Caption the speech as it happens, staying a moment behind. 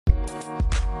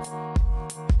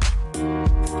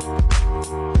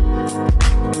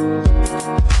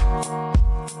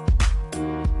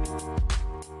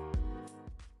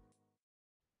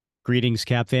Greetings,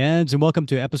 Cap fans, and welcome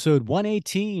to episode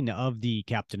 118 of the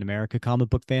Captain America Comic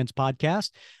Book Fans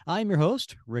Podcast. I'm your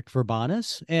host, Rick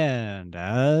Verbanis, and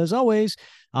as always,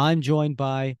 I'm joined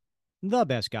by the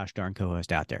best gosh darn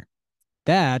co-host out there.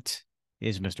 That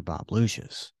is Mr. Bob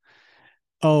Lucius.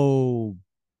 Oh,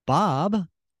 Bob.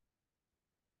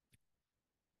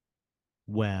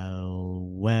 Well,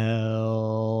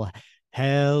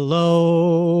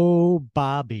 hello,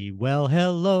 Bobby. Well,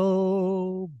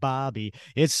 hello, Bobby.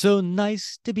 It's so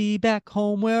nice to be back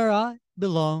home where I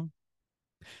belong.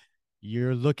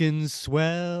 You're looking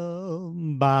swell,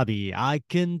 Bobby. I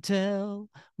can tell,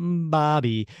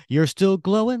 Bobby. You're still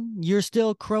glowing, you're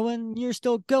still crowing, you're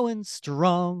still going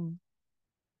strong.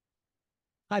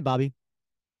 Hi, Bobby.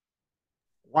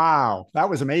 Wow, that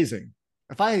was amazing.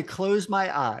 If I had closed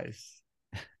my eyes,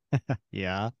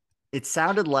 Yeah. it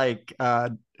sounded like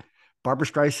Barbara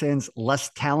Streisand's less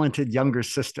talented younger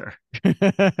sister.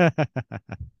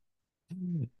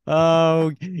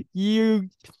 Oh, you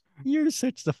you're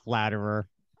such the flatterer.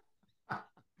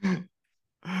 I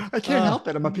can't Uh, help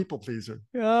it. I'm a people pleaser.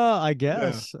 yeah, I Yeah,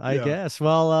 guess. I yeah. guess.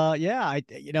 Well, yeah,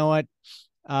 you know what?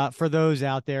 For those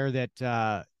out there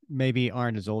that maybe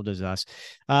aren't as old as us,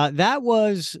 that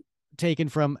was taken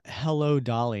from Hello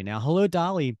Dolly. Now, Hello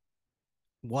Dolly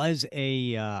was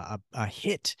a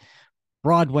hit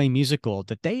Broadway musical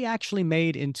that they actually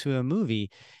made into a movie.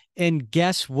 And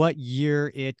guess what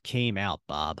year it came out,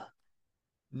 Bob?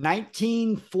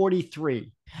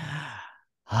 1943.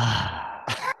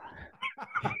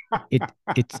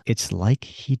 It's like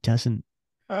he doesn't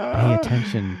pay Uh,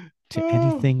 attention to oh,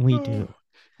 anything we oh. do.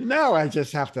 No, I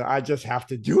just have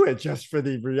to do it just for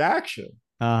the reaction.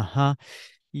 Uh-huh.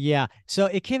 Yeah. So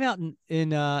it came out in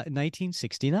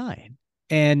 1969.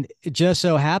 And it just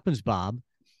so happens, Bob,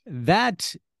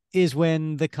 that is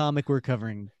when the comic we're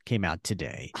covering came out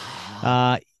today.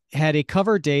 Uh had a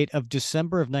cover date of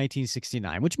December of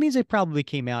 1969, which means it probably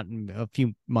came out in a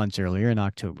few months earlier in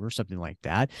October, something like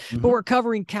that. But Mhm. we're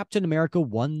covering Captain America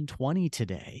 120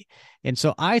 today. And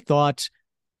so I thought,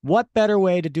 what better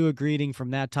way to do a greeting from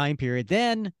that time period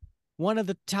than one of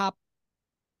the top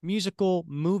musical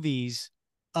movies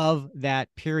of that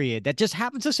period that just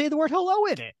happens to say the word hello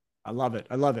in it. I love it.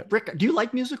 I love it. Rick, do you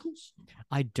like musicals?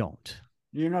 I don't.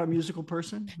 You're not a musical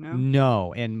person? No?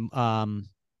 No, and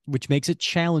which makes it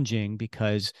challenging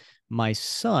because my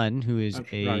son, who is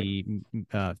Okay, right.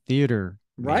 a theater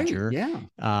Right. major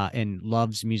Yeah. and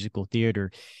loves musical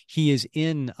theater, he is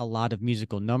in a lot of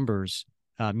musical numbers,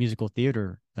 musical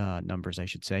theater numbers, I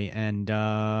should say, and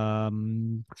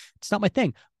it's not my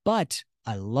thing. But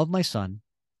I love my son,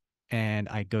 and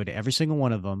I go to every single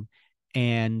one of them,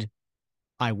 and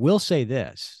I will say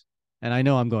this, and I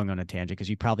know I'm going on a tangent because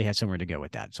you probably had somewhere to go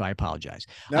with that, so I apologize.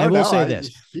 I No, will no, say I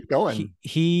this: keep going.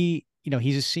 he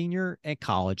he's a senior at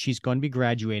college. He's going to be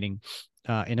graduating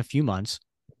in a few months,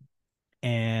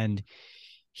 and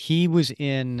he was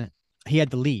in he had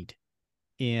the lead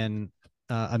in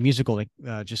a musical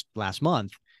just last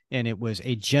month, and it was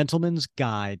A Gentleman's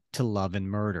Guide to Love and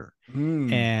Murder,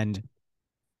 Mm, and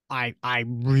I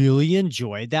really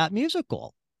enjoyed that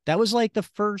musical. That was like the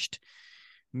first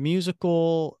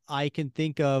musical I can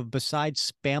think of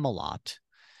besides Spamalot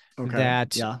okay.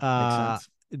 that Yeah, makes sense.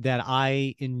 that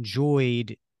I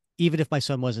enjoyed, even if my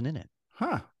son wasn't in it.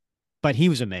 Huh. But he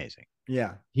was amazing.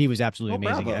 Yeah. He was absolutely Well,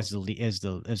 amazing bravo. as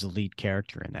the lead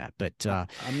character in that. But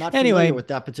I'm not familiar anyway, with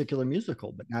that particular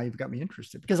musical, but now you've got me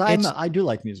interested because it's I do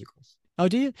like musicals. oh,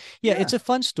 do you? Yeah, Yeah. it's a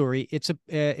fun story. It's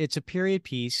a period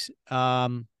piece,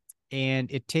 and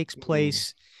it takes Mm.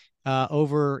 place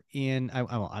over in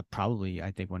I probably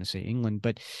I think want to say England,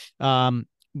 but um,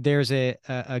 there's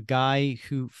a guy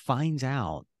who finds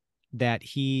out that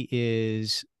he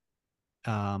is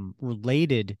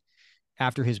related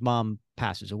after his mom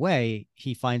passes away.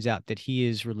 He finds out that he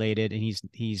is related, and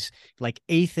he's like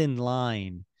eighth in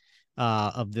line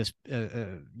of this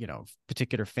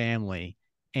particular family,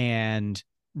 and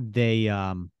they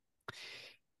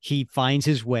he finds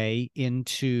his way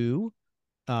into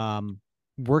um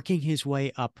working his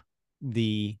way up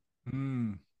the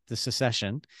Mm. the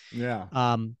secession, Yeah.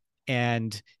 um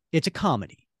and it's a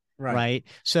comedy, Right. right?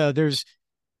 So there's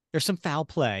some foul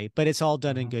play, but it's all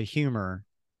done in Mhm. good humor,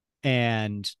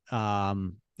 and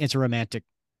it's a romantic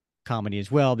comedy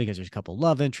as well because there's a couple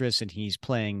love interests and he's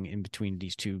playing in between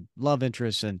these two love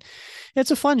interests, and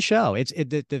it's a fun show.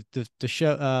 The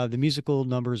show the musical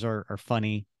numbers are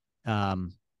funny,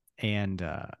 and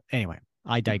anyway,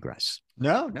 I digress.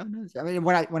 No, no, no. I mean,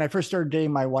 when I first started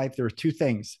dating my wife, there were two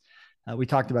things We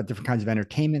talked about different kinds of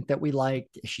entertainment that we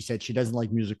liked. She said she doesn't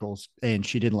like musicals and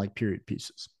she didn't like period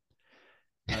pieces.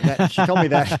 That she told me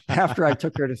that after I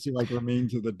took her to see like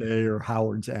Remains of the Day or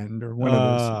Howard's End or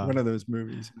uh, one of those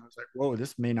movies, and I was like, "Whoa,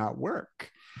 this may not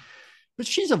work." But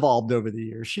she's evolved over the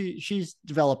years. She's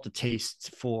developed a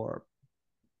taste for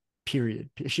period.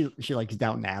 She likes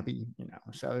Downton Abbey, you know.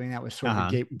 So I mean that was sort of a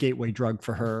uh-huh. gateway drug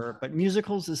for her. But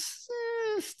musicals is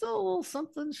still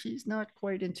something she's not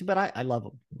quite into. But I love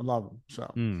them. I love them. So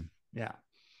Mm. yeah.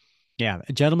 Yeah.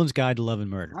 A Gentleman's Guide to Love and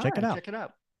Murder. All Check it right, out. check it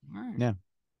out. All right.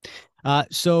 Yeah.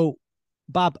 So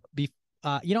Bob, you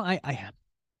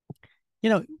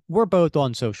know, we're both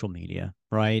on social media,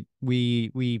 right?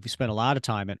 We've spent a lot of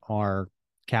time in our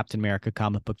Captain America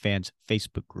Comic Book Fans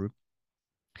Facebook group,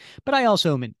 but I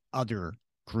also am in other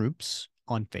groups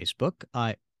on Facebook.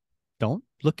 I don't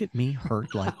look at me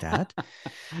hurt like that.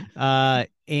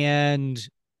 And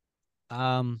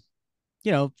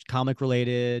comic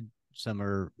related, some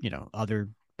are, other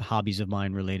hobbies of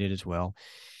mine related as well.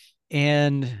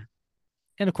 And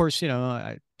of course,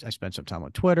 I spent some time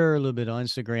on Twitter, a little bit on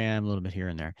Instagram, a little bit here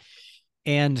and there.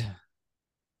 And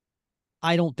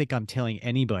I don't think I'm telling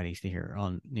anybody here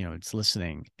on, it's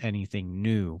listening anything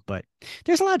new, but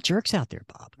there's a lot of jerks out there,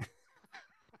 Bob.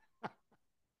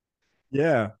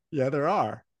 Yeah, yeah, there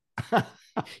are.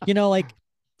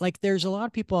 Like there's a lot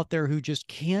of people out there who just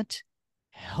can't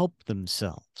help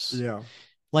themselves. Yeah.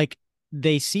 Like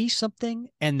they see something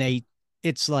and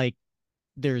it's like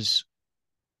there's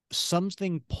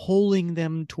something pulling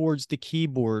them towards the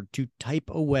keyboard to type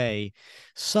away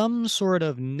some sort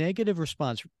of negative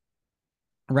response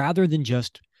rather than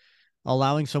just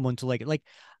allowing someone to like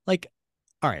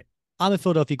all right, I'm a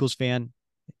Philadelphia Eagles fan.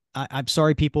 I'm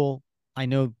sorry, people. I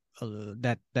know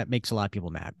that makes a lot of people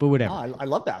mad, but No, whatever. I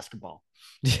love basketball.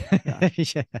 Yeah.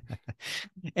 Yeah.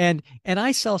 And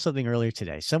I saw something earlier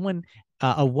today. Someone,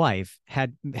 a wife,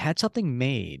 had something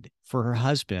made for her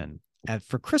husband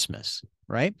for Christmas,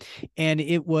 right? And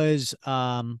it was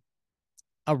a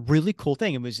really cool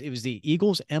thing. It was the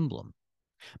Eagles emblem,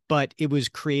 but it was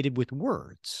created with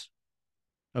words.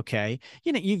 Okay.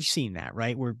 You've seen that,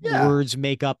 right? Where Yeah. words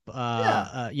make up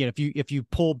Yeah. if you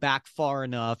pull back far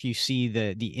enough, you see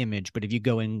the image, but if you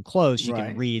go in close, you can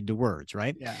Right. read the words,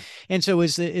 right? Yeah. And so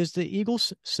is the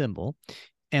Eagles symbol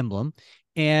emblem,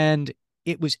 and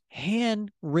it was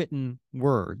handwritten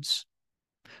words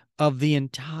of the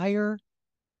entire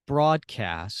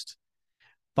broadcast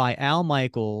by Al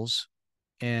Michaels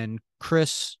and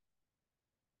Chris,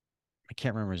 I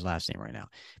can't remember his last name right now,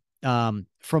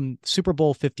 from Super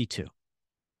Bowl 52.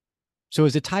 So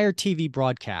his entire TV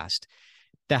broadcast,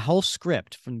 the whole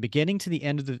script from the beginning to the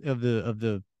end of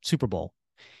the Super Bowl,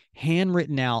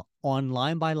 handwritten out on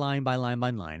line by line by line by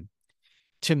line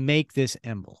to make this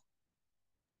emblem.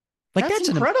 Like That's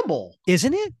incredible.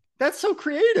 isn't it? That's so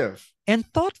creative And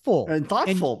thoughtful and and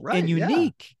thoughtful. and Right. Yeah.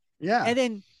 unique. Yeah. And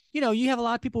then, you have a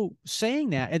lot of people saying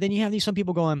that, and then you have some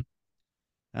people going,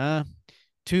 uh,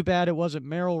 too bad it wasn't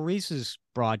Merrill Reese's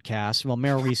broadcast. Well,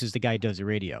 Merrill Reese is the guy who does the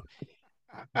radio.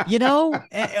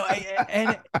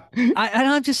 And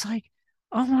I'm just like,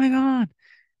 oh my God,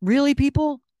 really,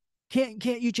 people? Can't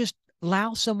you just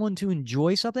allow someone to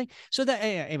enjoy something? So that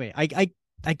anyway,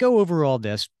 I go over all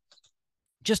this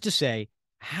just to say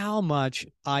how much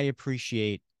I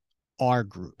appreciate our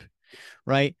group.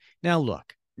 Right now,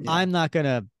 look, Yeah. I'm not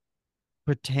gonna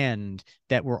pretend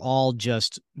that we're all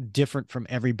just different from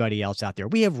everybody else out there.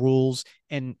 We have rules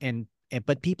and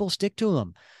but people stick to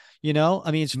them.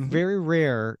 I mean, it's Mhm. very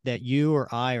rare that you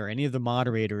or I or any of the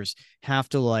moderators have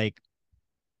to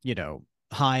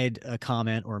hide a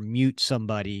comment or mute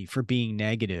somebody for being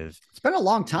negative. It's been a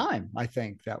long time, I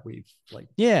think, that we've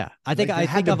Yeah, I think I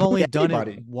had think to I've boot only done it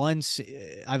anybody. once.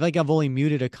 I think I've only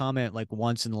muted a comment like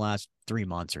once in the last 3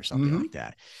 months or something Hmm. like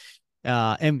that.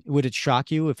 And would it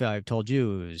shock you if I told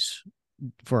you it was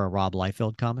for a Rob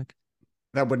Liefeld comic?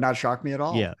 That would not shock me at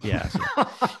all. Yeah, yeah.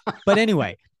 But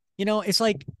anyway, it's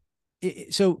like,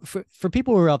 so for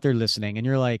people who are out there listening, and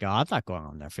you're like, oh, I'm not going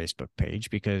on their Facebook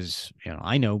page because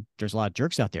I know there's a lot of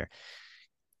jerks out there.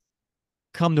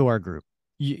 Come to our group.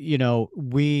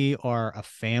 We are a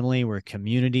family. We're a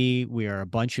community. We are a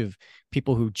bunch of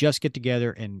people who just get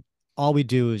together, and all we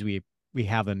do is we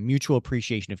have a mutual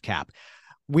appreciation of Cap.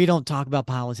 We don't talk about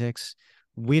politics.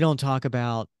 We don't talk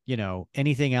about,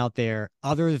 anything out there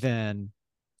other than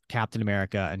Captain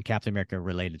America and Captain America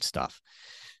related stuff.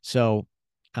 So,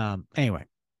 anyway,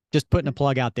 just putting a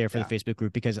plug out there for Yeah. the Facebook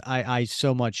group, because I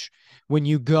so much, when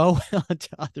you go to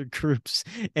other groups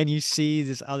and you see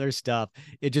this other stuff,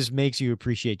 it just makes you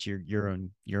appreciate your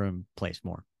own place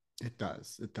more. It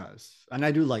does. It does. And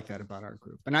I do like that about our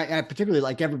group. And I particularly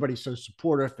like everybody's so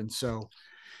supportive and so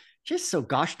just so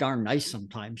gosh darn nice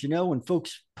sometimes, when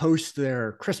folks post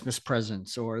their Christmas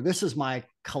presents or this is my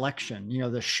collection,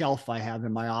 the shelf I have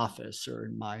in my office or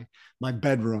in my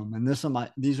bedroom, and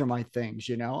these are my things,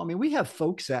 I mean, we have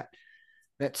folks that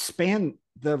span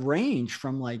the range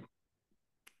from like,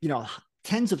 you know,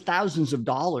 tens of thousands of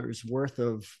dollars worth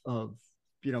of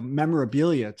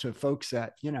memorabilia to folks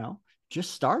that,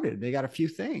 just started. They got a few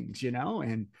things,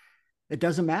 and it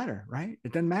doesn't matter, right?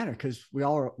 It doesn't matter because we're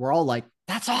all like,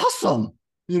 that's awesome.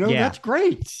 Yeah. That's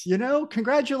great.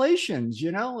 Congratulations.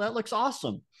 That looks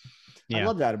awesome. I Yeah.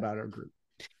 love that about our group.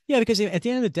 Yeah. Because at the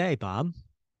end of the day, Bob,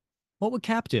 what would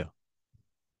Cap do?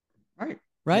 Right. Yeah.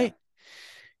 Right.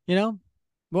 You know,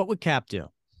 what would Cap do?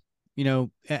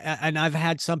 And I've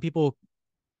had some people,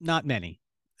 not many,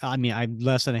 I mean, I'm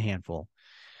less than a handful,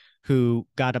 who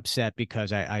got upset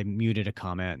because I muted a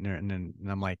comment, and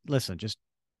I'm like, listen, just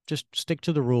stick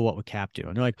to the rule. What would Cap do?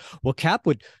 And they're like, well, Cap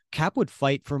would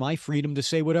fight for my freedom to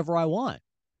say whatever I want.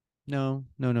 No,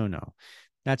 no, no, no.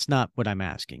 That's not what I'm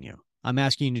asking you. I'm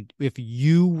asking you, if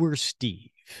you were Steve,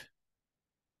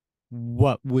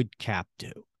 what would Cap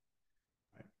do?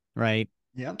 Right?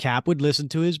 Yeah. Cap would listen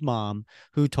to his mom,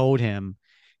 who told him,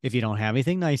 if you don't have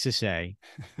anything nice to say,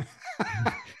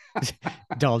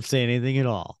 don't say anything at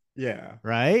all. Yeah.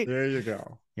 Right? There you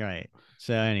go. Right.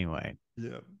 So anyway,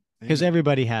 Yeah. because Amen.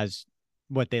 everybody has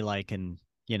what they like, and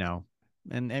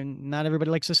and not everybody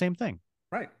likes the same thing.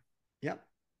 Right. Yeah.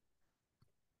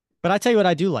 But I tell you what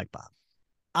I do like, Bob.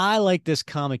 I like this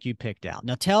comic you picked out.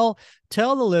 Now tell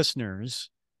the listeners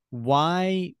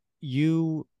why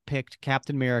you picked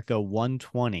Captain America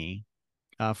 120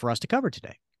 for us to cover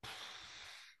today.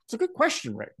 It's a good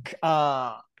question, Rick.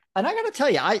 And I got to tell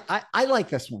you, I like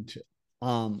this one too.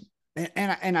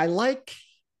 And I like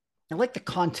the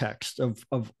context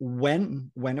of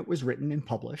when it was written and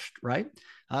published, right?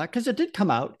 Because it did come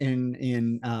out in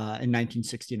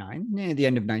 1969, near the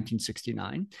end of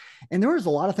 1969, and there was a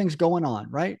lot of things going on,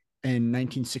 right? In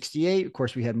 1968, of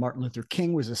course, we had Martin Luther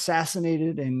King was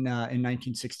assassinated in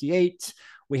 1968.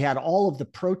 We had all of the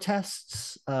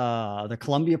protests, the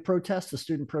Columbia protests, the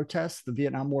student protests, the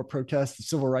Vietnam War protests, the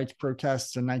civil rights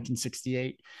protests in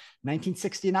 1968.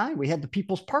 1969, we had the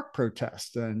People's Park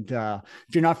protest. And if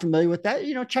you're not familiar with that,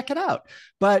 check it out.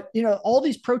 But, all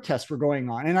these protests were going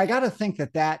on. And I got to think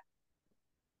that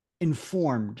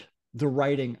informed the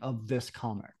writing of this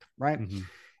comic, right? Mm-hmm.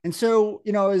 And so,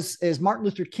 as Martin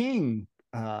Luther King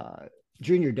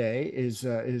Junior Day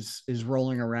is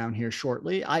rolling around here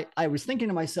shortly, I was thinking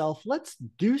to myself, let's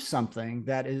do something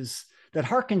that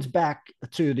harkens back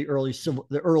to the early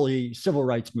civil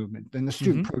rights movement and the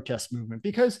student Mm-hmm. protest movement,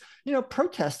 because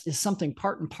protest is something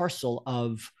part and parcel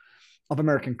of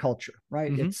American culture,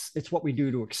 right? Mm-hmm. It's what we do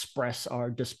to express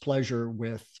our displeasure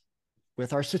with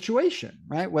our situation,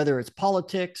 right? Whether it's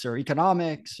politics or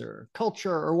economics or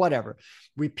culture or whatever,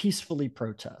 we peacefully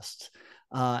protest.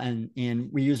 And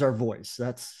we use our voice.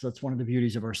 That's one of the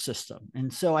beauties of our system.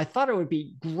 And so I thought it would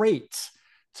be great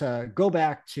to go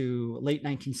back to late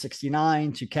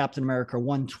 1969 to Captain America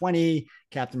 120,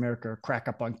 Captain America Crack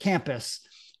Up on Campus,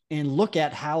 and look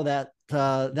at how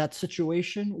that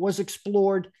situation was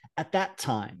explored at that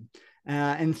time,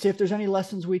 and see if there's any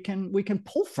lessons we can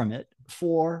pull from it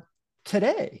for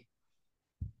today.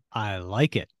 I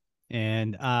like it.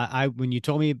 And when you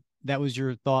told me that was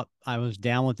your thought, I was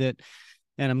down with it.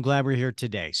 And I'm glad we're here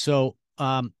today. So,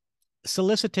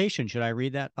 solicitation, should I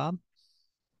read that, Bob?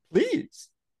 Please.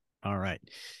 All right.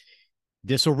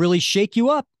 This will really shake you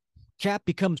up. Cap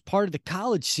becomes part of the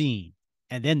college scene,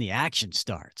 and then the action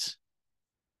starts.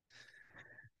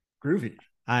 Groovy.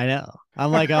 I know.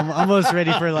 I'm almost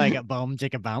ready for like a boom,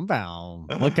 chicka, boom, boom.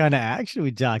 What kind of action are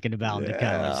we talking about in the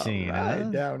college Yeah, scene? right Huh?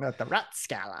 down at the rat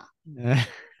scala.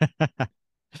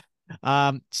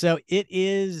 So it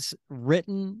is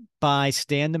written by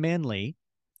Stan the Man Lee,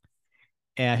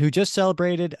 who just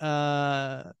celebrated,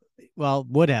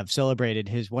 would have celebrated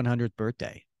his 100th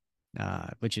birthday,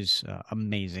 which is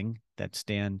amazing that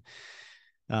Stan,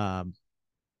 um,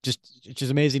 just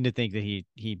amazing to think that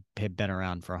he had been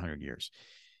around for 100 years.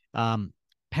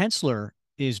 Penciler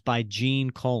is by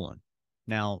Gene Colan.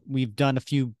 Now, we've done a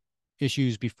few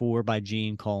issues before by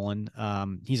Gene Colan.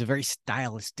 He's a very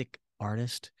stylistic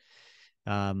artist,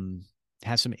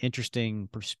 has some interesting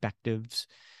perspectives.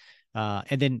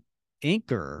 And then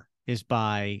inker is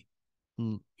by,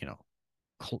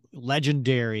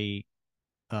 legendary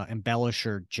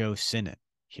embellisher Joe Sinnott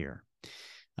here.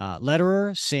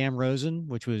 Letterer, Sam Rosen,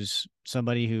 which was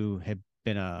somebody who had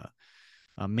been a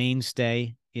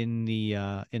mainstay in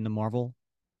the Marvel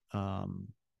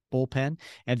bullpen.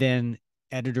 And then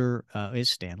editor is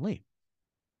Stan Lee.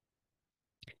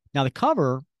 Now, the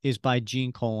cover is by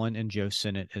Gene Colan and Joe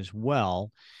Sinnott as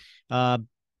well.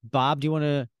 Bob, do you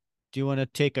want to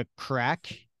take a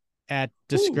crack at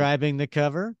describing the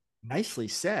cover? Nicely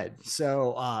said.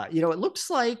 So, it looks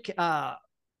like,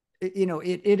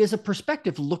 it is a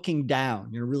perspective looking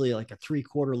down, really like a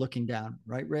 3/4 looking down,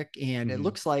 right, Rick? And it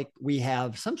looks like we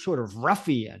have some sort of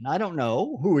ruffian. I don't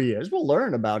know who he is. We'll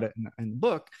learn about it in the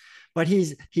book, but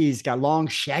he's got long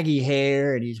shaggy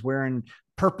hair and he's wearing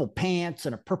purple pants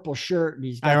and a purple shirt.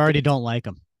 And I already don't like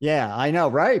him. Yeah, I know,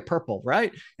 right? Purple,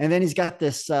 right? And then he's got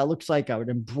this, looks like an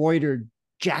embroidered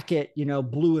jacket,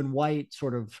 blue and white,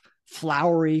 sort of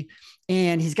flowery.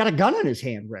 And he's got a gun in his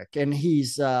hand, Rick. And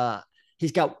he's got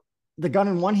the gun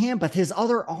in one hand, but his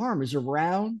other arm is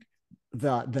around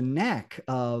the neck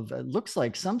of, it looks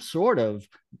like some sort of,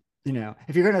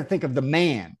 if you're going to think of the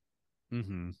man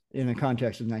in the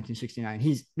context of 1969,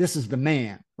 this is the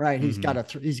man, right? He's got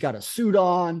a suit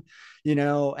on,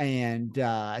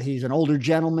 and he's an older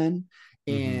gentleman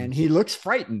and he looks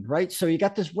frightened, right? So you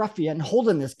got this ruffian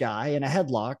holding this guy in a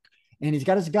headlock and he's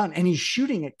got his gun and he's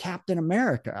shooting at Captain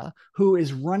America, who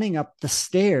is running up the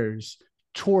stairs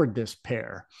toward this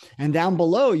pair. And down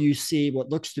below, you see what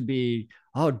looks to be,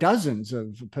 dozens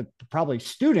of probably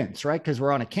students, right? Because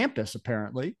we're on a campus,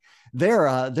 apparently. They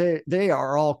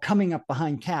are all coming up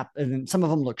behind Cap. And then some of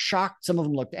them look shocked. Some of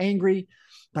them look angry.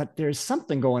 But there's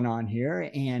something going on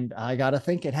here. And I got to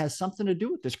think it has something to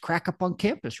do with this crack up on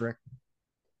campus, Rick.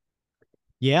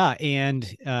 Yeah, and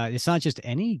it's not just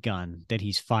any gun that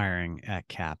he's firing at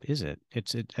Cap, is it?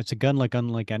 It's a gun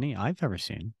unlike any I've ever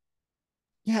seen.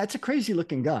 Yeah, it's a crazy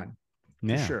looking gun.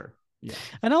 For sure. Yeah.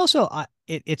 And also,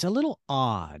 it's a little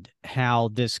odd how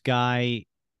this guy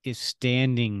is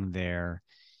standing there.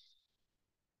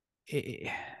 It's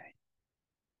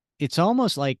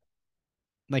almost like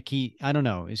he, I don't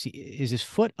know, is his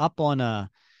foot up on a...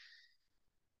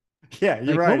 Yeah,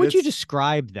 you're right. What would you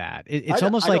describe that? It's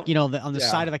almost like, on the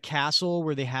side of a castle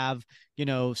where they have,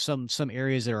 some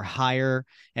areas that are higher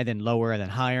and then lower and then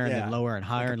higher and then lower and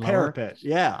higher, like and lower. Parapet.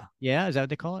 Yeah. Yeah. Is that what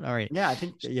they call it? All right. Yeah. I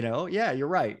think, yeah, you're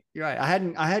right. You're right.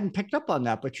 I hadn't picked up on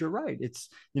that, but you're right. It's,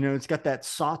 it's got that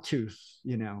sawtooth,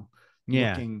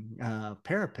 looking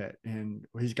parapet, and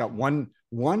he's got one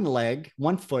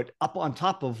foot up on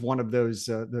top of one of those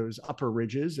upper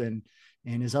ridges, and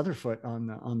his other foot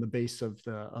on the base of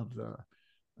the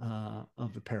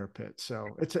parapet. So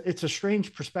it's a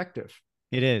strange perspective.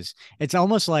 It is. It's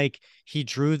almost like he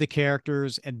drew the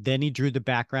characters and then he drew the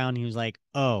background. He was like,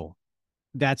 "Oh,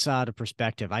 that's out of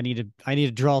perspective. I need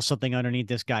to draw something underneath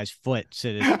this guy's foot."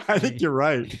 So I think you're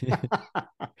right.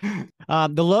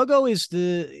 The logo is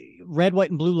the red,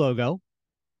 white, and blue logo,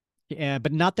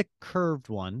 but not the curved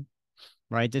one.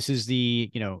 Right. This is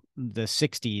the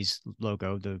 60s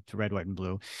logo, the red, white, and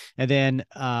blue. And then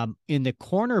in the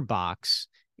corner box,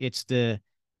 it's the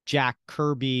Jack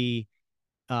Kirby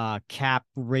Cap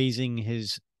raising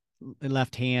his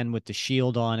left hand with the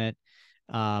shield on it.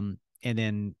 And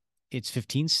then it's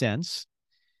 15 cents.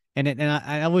 And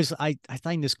I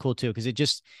find this cool too, because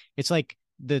it's like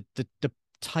the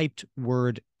typed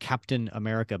word Captain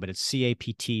America, but it's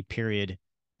CAPT period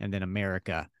and then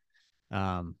America.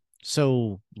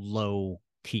 So low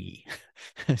key.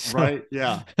 Right.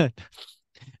 Yeah.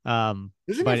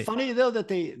 Isn't it funny though that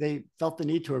they felt the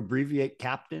need to abbreviate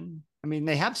Captain? I mean,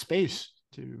 they have space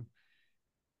to.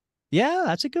 Yeah,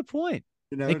 that's a good point.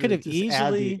 They could have easily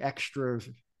add the extra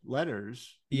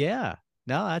letters. Yeah.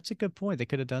 No, that's a good point. They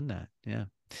could have done that. Yeah.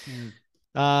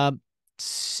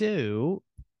 So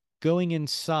going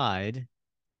inside,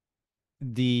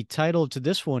 the title to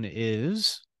this one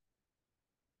is.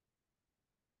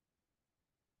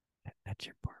 That's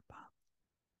your part, Bob.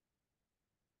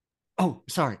 Oh,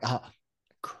 sorry.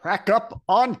 Crack up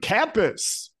on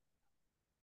campus.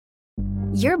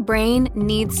 Your brain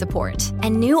needs support,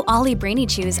 and new Ollie Brainy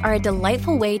Chews are a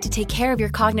delightful way to take care of your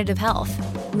cognitive health.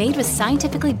 Made with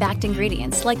scientifically backed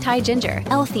ingredients like Thai ginger,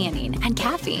 L-theanine, and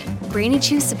caffeine, Brainy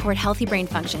Chews support healthy brain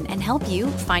function and help you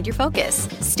find your focus,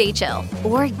 stay chill,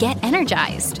 or get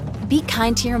energized. Be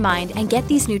kind to your mind and get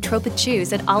these nootropic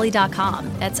chews at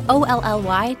ollie.com. That's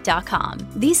OLLY.com.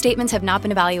 These statements have not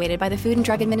been evaluated by the Food and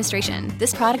Drug Administration.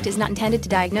 This product is not intended to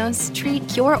diagnose, treat,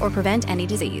 cure, or prevent any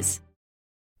disease.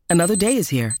 Another day is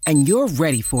here, and you're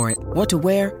ready for it. What to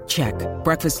wear? Check.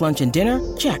 Breakfast, lunch, and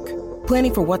dinner? Check.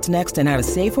 Planning for what's next and how to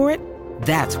save for it?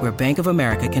 That's where Bank of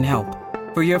America can help.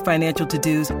 For your financial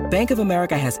to-dos, Bank of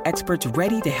America has experts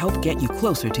ready to help get you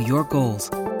closer to your goals.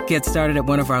 Get started at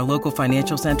one of our local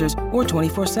financial centers or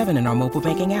 24/7 in our mobile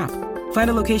banking app. Find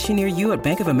a location near you at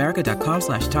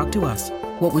bankofamerica.com/talktous.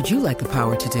 What would you like the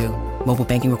power to do? Mobile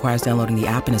banking requires downloading the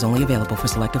app and is only available for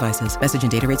select devices. Message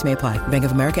and data rates may apply. Bank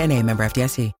of America N.A., member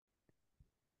FDIC.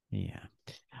 Yeah.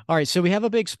 All right. So we have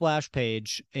a big splash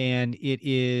page, and it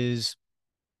is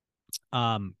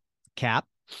Cap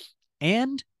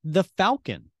and the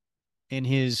Falcon in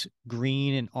his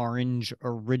green and orange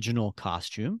original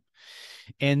costume.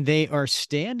 And they are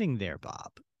standing there,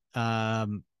 Bob,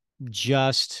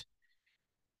 just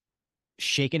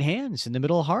shaking hands in the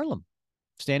middle of Harlem,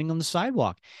 standing on the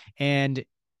sidewalk and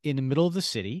in the middle of the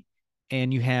city.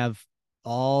 And you have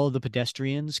all the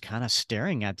pedestrians kind of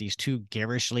staring at these two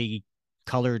garishly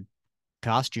colored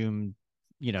costume,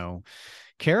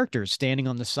 characters standing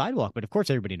on the sidewalk. But of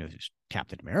course, everybody knows who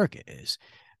Captain America is,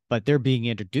 but they're being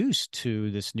introduced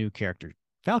to this new character,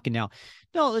 Falcon. Now,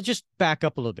 no, let's just back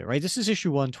up a little bit, right? This is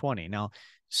issue 120. Now,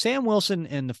 Sam Wilson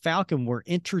and the Falcon were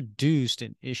introduced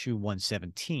in issue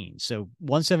 117. So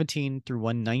 117 through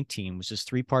 119 was this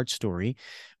 3-part story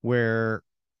where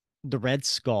the Red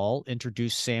Skull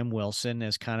introduced Sam Wilson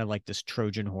as kind of like this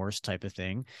Trojan horse type of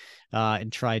thing,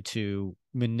 and tried to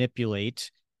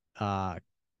manipulate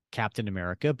Captain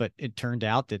America. But it turned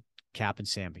out that Cap and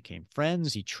Sam became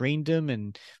friends. He trained him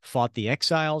and fought the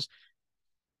Exiles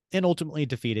and ultimately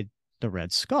defeated the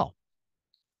Red Skull.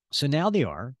 So now they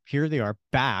are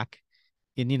back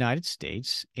in the United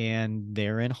States, and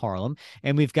they're in Harlem,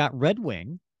 and we've got Red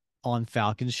Wing on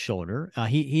Falcon's shoulder.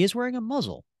 He is wearing a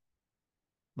muzzle.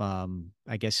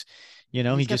 I guess, he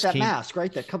got just that mask,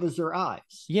 right? That covers their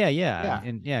eyes. Yeah.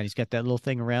 And he's got that little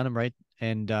thing around him, right?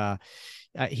 And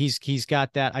he's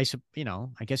got that. I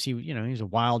guess he's a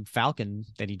wild falcon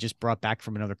that he just brought back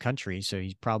from another country, so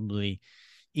he's probably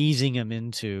easing him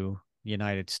into the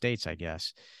United States, I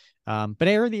guess. But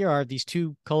there they are, these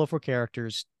two colorful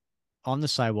characters on the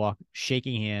sidewalk,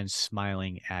 shaking hands,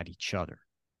 smiling at each other.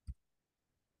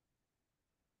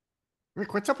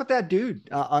 Rick, what's up with that dude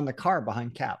on the car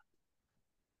behind Cap?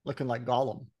 Looking like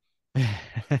Gollum.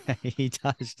 He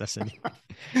does, doesn't he?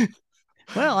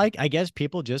 Well, I guess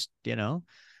people just, back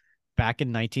in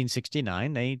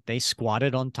 1969, they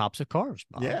squatted on tops of cars,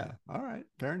 Bob. Yeah. All right.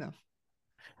 Fair enough.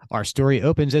 Our story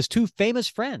opens as two famous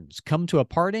friends come to a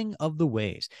parting of the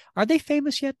ways. Are they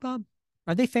famous yet, Bob?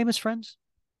 Are they famous friends?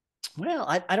 Well,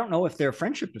 I don't know if their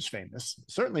friendship is famous.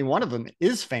 Certainly one of them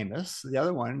is famous. The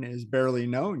other one is barely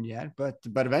known yet, but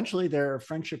eventually their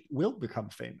friendship will become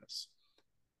famous.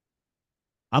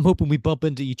 I'm hoping we bump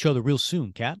into each other real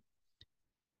soon, Cap.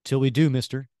 Till we do,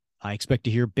 mister, I expect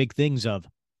to hear big things of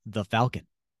the Falcon.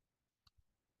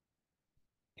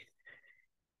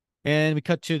 And we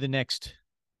cut to the next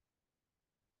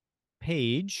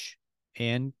page,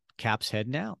 and Cap's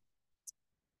heading out.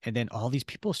 And then all these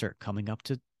people start coming up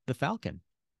to the Falcon.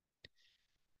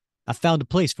 I found a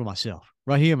place for myself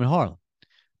right here in Harlem.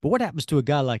 But what happens to a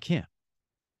guy like him?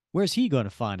 Where's he going to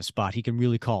find a spot he can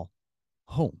really call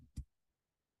home?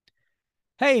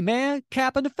 Hey, man,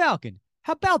 Cap and the Falcon.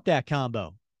 How about that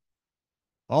combo?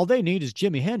 All they need is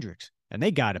Jimi Hendrix, and they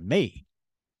got it made.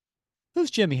 Who's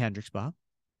Jimi Hendrix, Bob?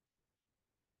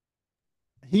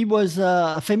 He was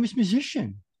a famous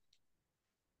musician.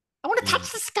 I want to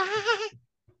touch the sky.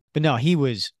 But no, he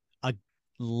was a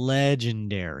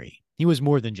legendary. He was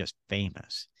more than just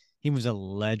famous. He was a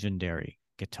legendary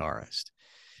guitarist.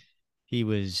 He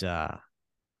was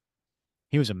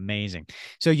amazing.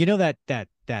 So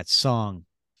that song,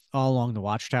 All Along the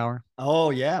Watchtower? Oh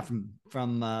yeah,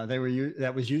 from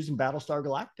that was used in Battlestar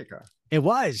Galactica. It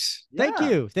was. Yeah.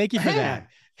 Thank you for that.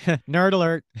 Nerd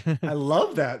alert. I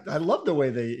love that. I love the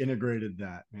way they integrated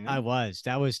that, man.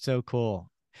 That was so cool.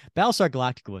 Battlestar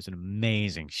Galactica was an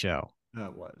amazing show.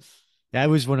 That was. That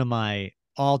was one of my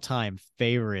all-time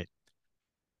favorite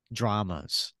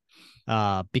dramas.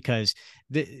 Because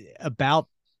about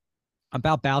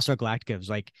Battlestar Galactica, it was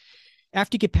like,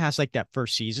 after you get past like that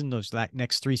first season, those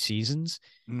next 3 seasons,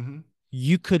 mm-hmm.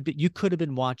 you could have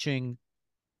been watching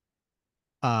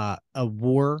a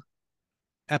war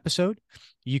episode.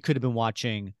 You could have been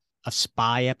watching a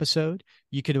spy episode.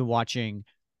 You could have been watching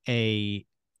a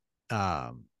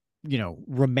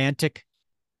romantic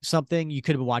something. You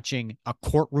could have been watching a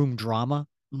courtroom drama.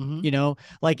 Mm-hmm.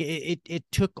 Like it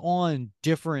took on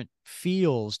different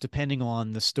feels depending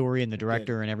on the story and the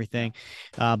director and everything.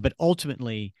 But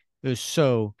ultimately, it was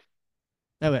so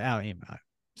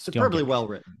superbly well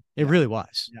written. It really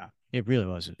was. Yeah, it really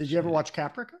was. Did you ever watch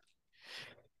Caprica?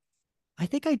 I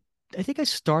think I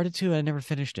started to. I never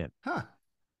finished it. Huh.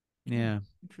 Yeah.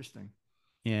 Interesting.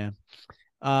 Yeah.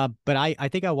 But I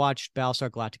think I watched Battlestar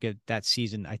Galactica that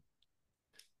season.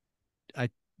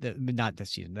 Not that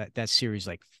season. That series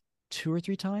like 2 or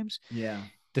 3 times. Yeah.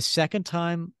 The second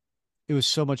time, it was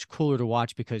so much cooler to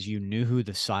watch because you knew who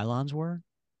the Cylons were,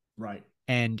 Right.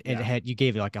 and it Yeah. had you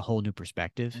gave it like a whole new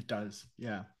perspective. It does.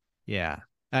 Yeah. Yeah.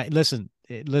 Listen,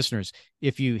 listeners,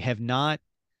 if you have not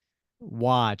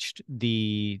watched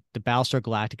the Battlestar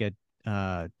Galactica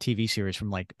TV series from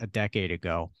like a decade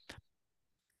ago,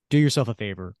 do yourself a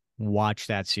favor, watch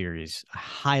that series. I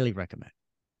highly recommend.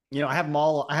 I have them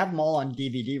all. I have them all on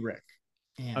DVD, Rick.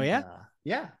 And, Oh yeah,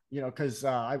 yeah. Because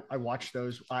I watched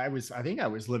those. I think I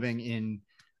was living in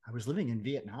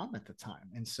Vietnam at the time,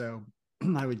 and so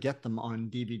I would get them on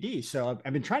DVD. So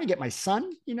I've been trying to get my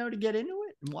son, to get into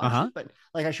it and watch it. But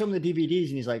like I show him the DVDs,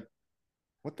 and he's like,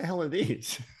 "What the hell are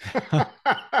these?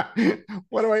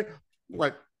 What do I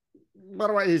like? What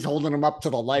do I?" He's holding them up to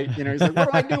the light. He's like,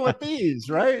 "What do I do with these?"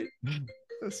 Right.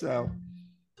 So,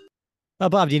 oh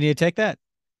Bob, do you need to take that?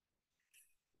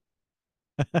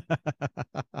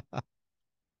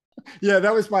 Yeah,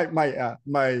 that was my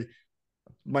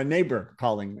neighbor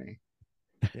calling me.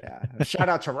 Yeah, shout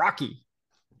out to Rocky.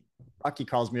 Rocky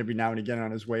calls me every now and again on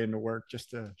his way into work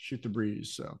just to shoot the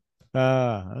breeze. So,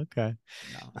 Okay.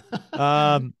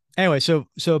 no. Anyway, so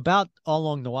about All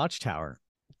Along the Watchtower,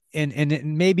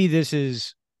 and maybe this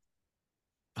is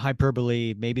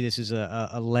hyperbole, maybe this is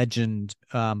a legend,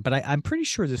 but I'm pretty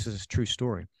sure this is a true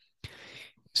story.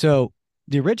 So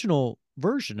the original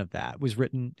version of that was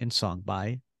written and sung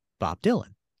by Bob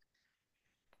Dylan,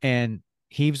 and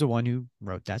he was the one who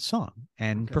wrote that song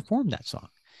and performed that song.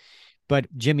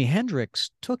 But Jimi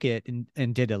Hendrix took it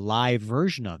and did a live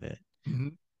version of it. Mm-hmm.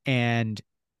 And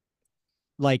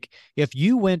like, if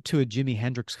you went to a Jimi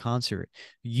Hendrix concert,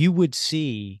 you would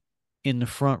see in the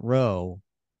front row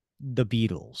the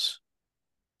Beatles,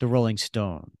 the Rolling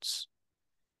Stones,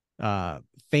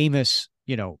 famous,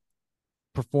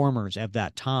 performers of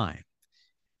that time,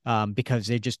 because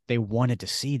they wanted to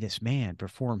see this man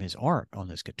perform his art on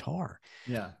this guitar.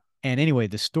 Yeah. And anyway,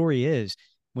 the story is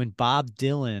when Bob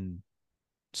Dylan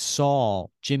saw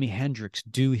Jimi Hendrix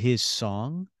do his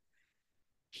song,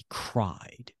 he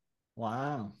cried.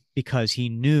 Wow. Because he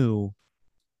knew,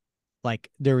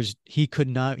 like, he could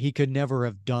never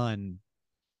have done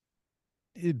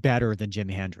better than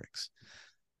Jimi Hendrix.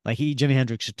 Like, Jimi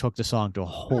Hendrix took the song to a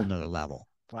whole nother level.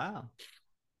 Wow.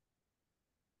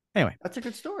 Anyway, that's a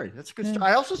good story.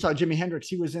 I also saw Jimi Hendrix.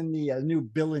 He was in the new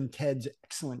Bill and Ted's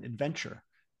Excellent Adventure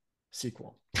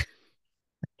sequel.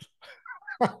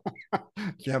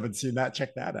 If you haven't seen that,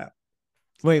 check that out.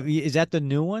 Wait, is that the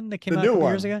new one that came out a couple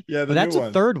years ago? Yeah, that's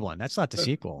a third one. That's not the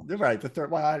sequel. Right, the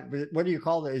third. What do you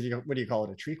call it? What do you call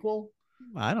it? A trequel?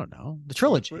 I don't know. The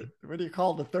trilogy. What do you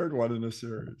call the third one in the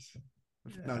series?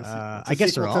 I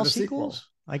guess they're all sequels.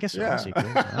 I guess they're all sequels.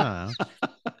 I don't know.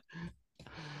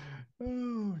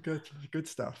 Oh, good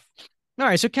stuff. All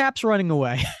right, so Cap's running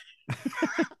away.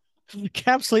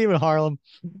 Cap's leaving Harlem,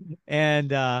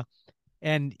 and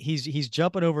he's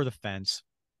jumping over the fence,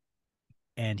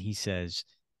 and he says,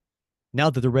 "Now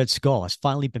that the Red Skull has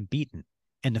finally been beaten,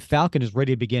 and the Falcon is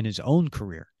ready to begin his own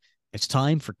career, it's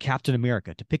time for Captain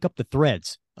America to pick up the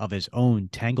threads of his own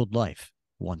tangled life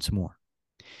once more.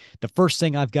 The first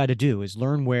thing I've got to do is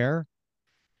learn where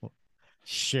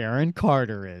Sharon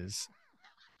Carter is."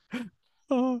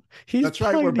 Oh, that's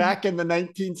right. We're back in the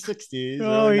 1960s.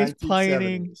 Oh, he's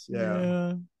pining.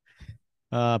 Yeah.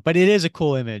 But it is a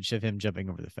cool image of him jumping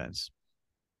over the fence.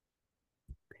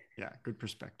 Yeah, good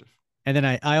perspective. And then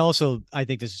I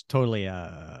think this is totally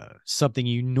something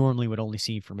you normally would only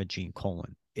see from a Gene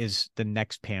Colan, is the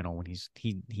next panel when he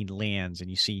lands and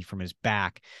you see from his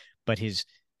back, but he's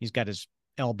got his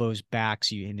elbows back,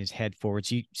 so in his head forward,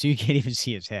 so you can't even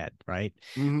see his head, right?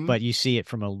 Mm-hmm. But you see it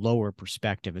from a lower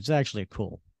perspective. It's actually a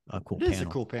cool panel. It is a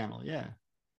cool panel, yeah.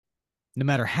 No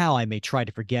matter how I may try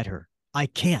to forget her, I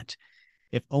can't.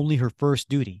 If only her first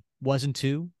duty wasn't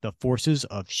to the forces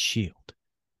of S.H.I.E.L.D.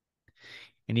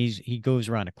 And he goes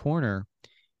around a corner,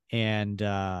 and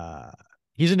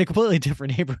he's in a completely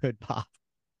different neighborhood, Bob.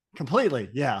 Completely,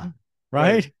 yeah.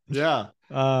 Right? Yeah.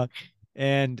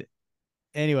 And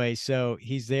anyway, so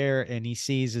he's there and he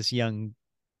sees this young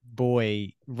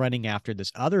boy running after this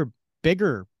other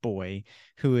bigger boy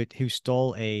who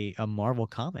stole a Marvel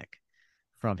comic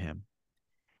from him.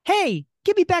 "Hey,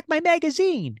 give me back my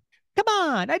magazine. Come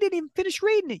on, I didn't even finish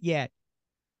reading it yet."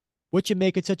 "What you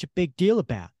making such a big deal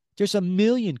about? There's a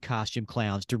million costume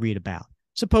clowns to read about.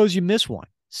 Suppose you miss one.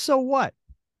 So what?"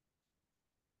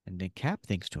 And then Cap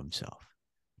thinks to himself,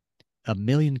 a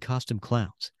million costume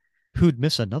clowns. Who'd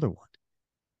miss another one?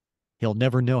 He'll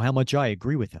never know how much I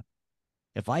agree with him.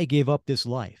 If I gave up this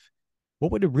life,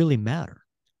 what would it really matter?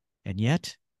 And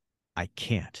yet, I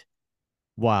can't.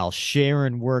 While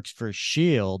Sharon works for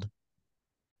S.H.I.E.L.D.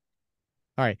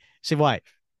 All right, see why.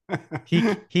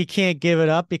 He can't give it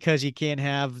up because he can't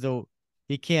have the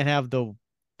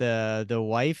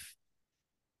wife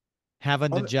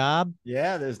having the Well, job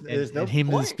yeah, there's no and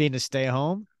him just point. being to stay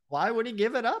home. Why would he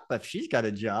give it up if she's got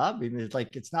a job? I mean,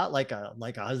 it's not like a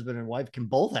husband and wife can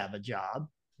both have a job.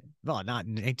 Well, not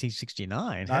in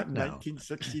 1869. Not Heck in no.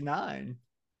 1969.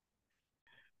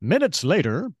 Minutes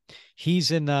later,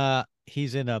 he's in a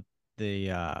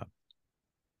the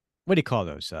what do you call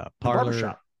those? The Parlor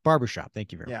barbershop. barbershop.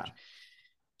 Thank you very Yeah. much.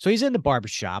 So he's in the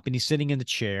barbershop and he's sitting in the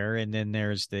chair, and then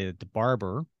there's the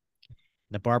barber.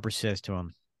 The barber says to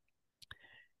him,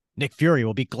 Nick Fury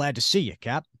will be glad to see you,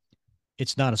 Cap.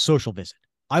 It's not a social visit.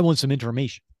 I want some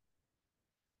information.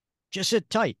 Just sit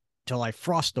tight till I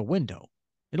frost the window.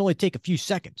 It'll only take a few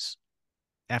seconds.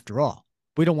 After all,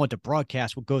 we don't want to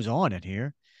broadcast what goes on in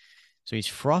here. So he's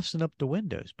frosting up the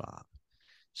windows, Bob,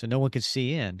 so no one can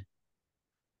see in.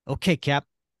 Okay, Cap.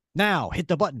 Now hit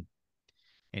the button.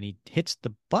 And he hits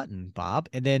the button, Bob,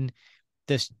 and then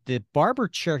the barber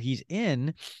chair he's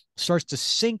in starts to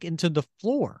sink into the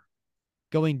floor,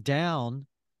 going down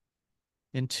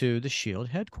into the Shield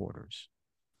headquarters.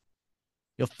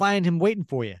 You'll find him waiting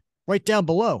for you right down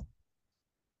below.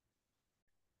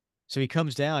 So he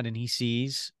comes down and he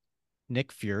sees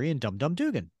Nick Fury and Dum Dum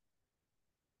Dugan.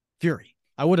 Fury,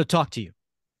 I would have talked to you.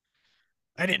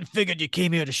 I didn't figure you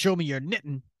came here to show me your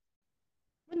knitting.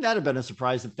 Wouldn't that have been a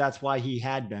surprise if that's why he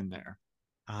had been there?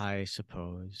 I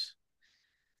suppose.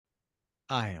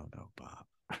 I don't know, Bob.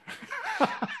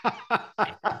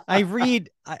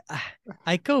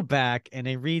 I go back and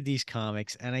I read these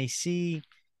comics and I see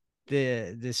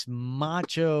this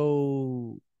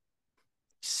macho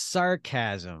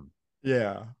sarcasm.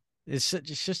 Yeah. It's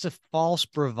just a false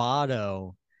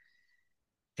bravado.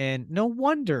 And no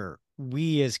wonder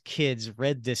we as kids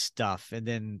read this stuff and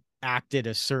then acted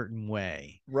a certain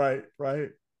way. Right.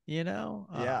 You know?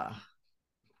 Yeah.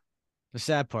 The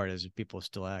sad part is that people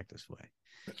still act this way.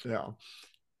 Yeah.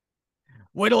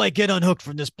 Wait till I get unhooked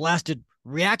from this blasted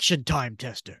reaction time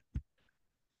tester.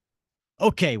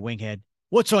 Okay, Winghead,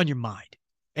 what's on your mind?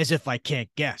 As if I can't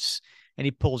guess. And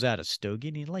he pulls out a stogie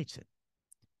and he lights it.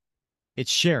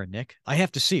 It's Sharon, Nick. I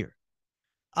have to see her.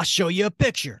 I'll show you a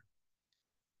picture.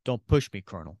 Don't push me,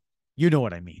 Colonel. You know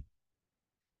what I mean.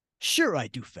 Sure I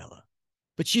do, fella.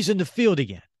 But she's in the field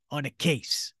again, on a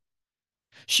case.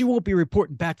 She won't be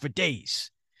reporting back for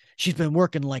days. She's been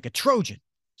working like a Trojan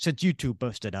since you two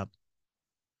busted up.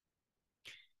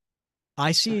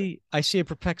 I see a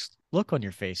perplexed look on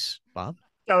your face, Bob.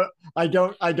 So I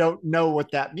don't know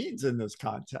what that means in this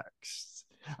context.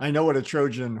 I know what a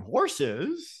Trojan horse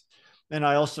is, and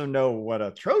I also know what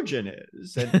a Trojan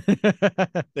is. And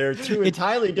they're two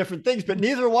entirely different things, but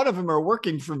neither one of them are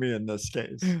working for me in this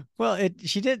case. Well,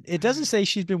 it doesn't say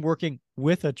she's been working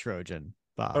with a Trojan,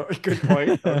 Bob. Oh, good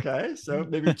point. Okay. So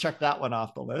maybe check that one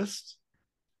off the list.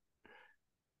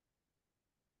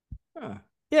 Huh.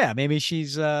 Yeah, maybe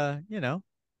she's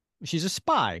she's a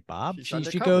spy, Bob.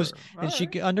 She goes and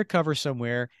she undercover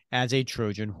somewhere as a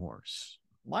Trojan horse.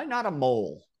 Why not a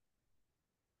mole?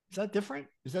 Is that different?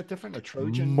 A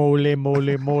Trojan? Mole,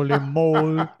 mole, mole,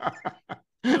 mole.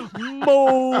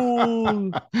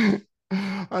 Mole.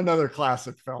 Another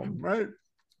classic film, right?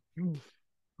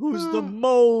 Who's the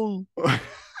mole?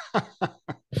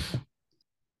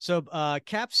 So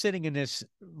Cap's sitting in this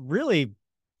really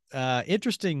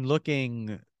interesting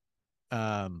looking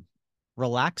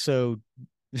relaxo.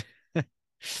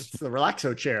 It's the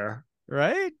relaxo chair.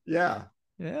 Right? Yeah.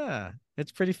 Yeah.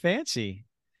 It's pretty fancy.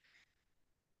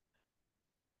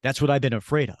 That's what I've been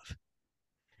afraid of.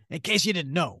 In case you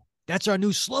didn't know, that's our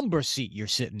new slumber seat you're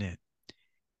sitting in.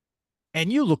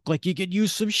 And you look like you could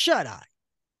use some shut-eye.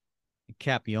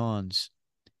 Cap yawns.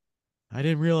 I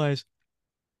didn't realize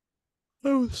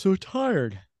I was so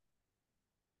tired.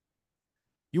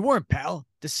 You weren't, pal.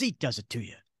 The seat does it to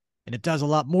you. And it does a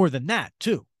lot more than that,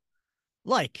 too.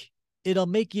 Like, it'll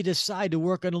make you decide to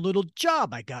work on a little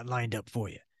job I got lined up for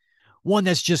you. One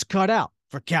that's just cut out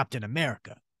for Captain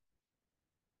America.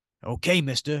 Okay,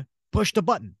 mister, push the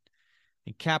button.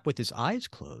 And Cap, with his eyes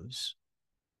closed,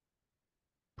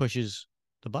 pushes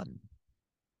the button.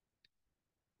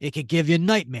 It could give you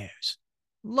nightmares,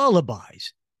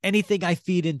 lullabies, anything I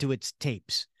feed into its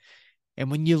tapes. And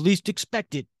when you least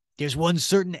expect it, there's one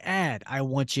certain ad I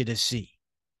want you to see.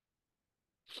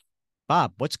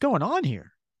 Bob, what's going on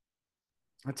here?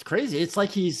 That's crazy. It's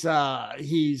like he's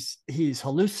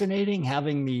hallucinating,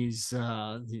 having these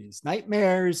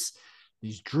nightmares,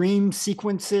 these dream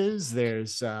sequences.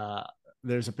 There's a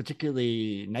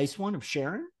particularly nice one of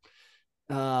Sharon.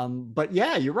 But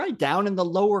yeah, you're right. Down in the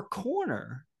lower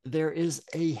corner, there is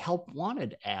a help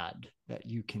wanted ad that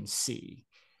you can see.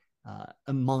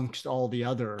 amongst all the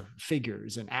other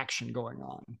figures and action going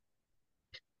on.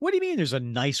 What do you mean there's a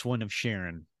nice one of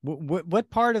Sharon?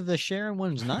 What part of the Sharon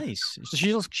one's nice?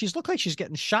 She's looked like she's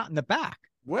getting shot in the back.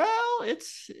 Well,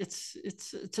 it's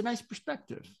a nice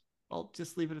perspective. I'll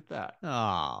just leave it at that.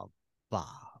 Oh, Bob.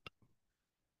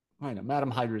 I know.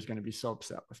 Madam Hydra is going to be so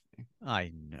upset with me.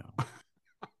 I know.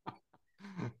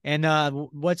 And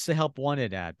what's the help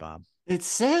wanted ad, Bob? It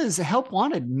says help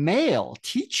wanted male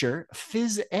teacher,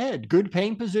 phys ed, good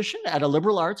paying position at a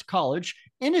liberal arts college.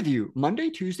 Interview Monday,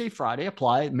 Tuesday, Friday.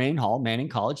 Apply at Main Hall, Manning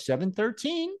College,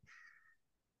 713,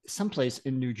 someplace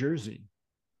in New Jersey.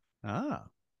 Ah.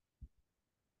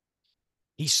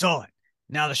 He saw it.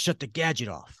 Now to shut the gadget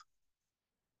off.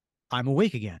 I'm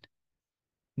awake again.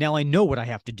 Now I know what I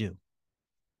have to do.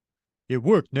 It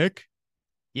worked, Nick.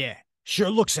 Yeah, sure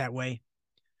looks that way.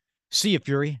 See you,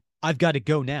 Fury. I've got to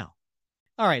go now.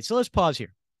 All right, so let's pause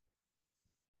here.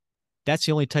 That's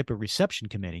the only type of reception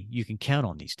committee you can count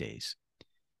on these days.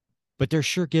 But they're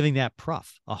sure giving that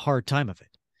prof a hard time of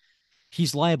it.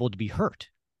 He's liable to be hurt.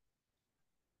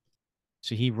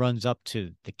 So he runs up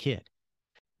to the kid.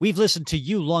 We've listened to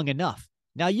you long enough.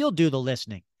 Now you'll do the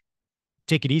listening.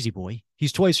 Take it easy, boy.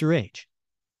 He's twice your age.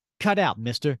 Cut out,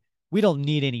 mister. We don't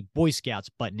need any Boy Scouts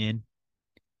butting in.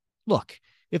 Look,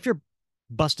 if you're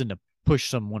busting to push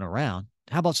someone around,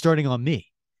 how about starting on me?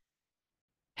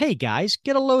 Hey, guys,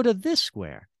 get a load of this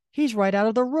square. He's right out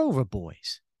of the Rover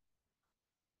Boys.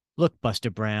 Look, Buster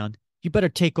Brown, you better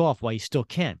take off while you still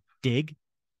can. Dig?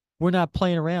 We're not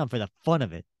playing around for the fun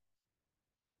of it.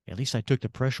 At least I took the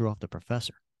pressure off the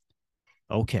professor.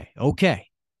 Okay.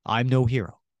 I'm no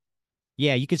hero.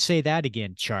 Yeah, you could say that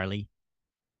again, Charlie.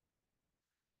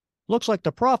 Looks like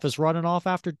the prof is running off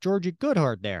after Georgie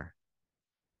Goodhart there.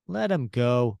 Let him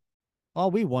go.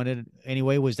 All we wanted,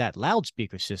 anyway, was that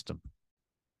loudspeaker system.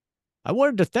 I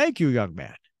wanted to thank you, young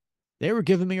man. They were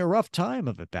giving me a rough time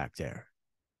of it back there.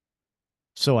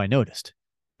 So I noticed.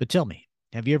 But tell me,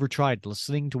 have you ever tried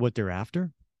listening to what they're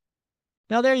after?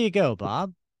 Now there you go,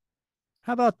 Bob.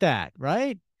 How about that,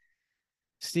 right?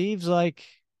 Steve's like,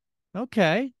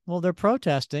 okay, well, they're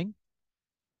protesting,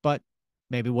 but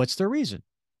maybe what's their reason?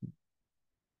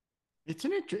 It's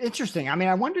interesting. I mean,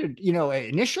 I wondered,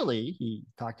 initially he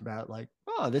talked about like,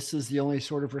 oh, this is the only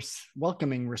sort of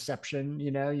welcoming reception,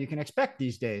 you can expect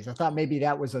these days. I thought maybe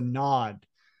that was a nod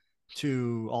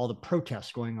to all the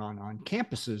protests going on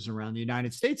campuses around the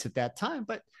United States at that time.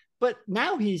 But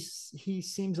now he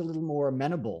seems a little more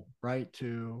amenable, right?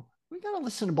 We got to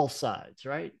listen to both sides,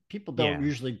 right? People don't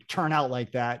usually turn out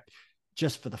like that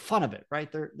just for the fun of it,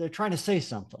 right? They're trying to say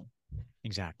something.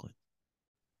 Exactly.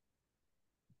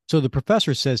 So the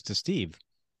professor says to Steve,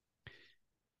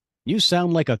 you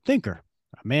sound like a thinker,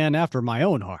 a man after my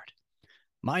own heart.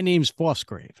 My name's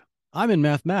Fosgrave. I'm in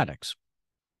mathematics.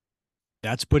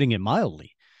 That's putting it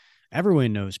mildly.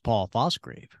 Everyone knows Paul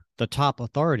Fosgrave, the top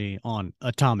authority on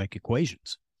atomic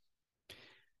equations.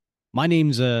 My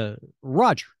name's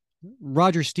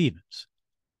Roger Stevens.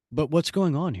 But what's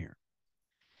going on here?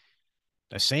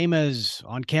 The same as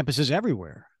on campuses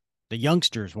everywhere. The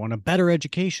youngsters want a better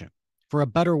education for a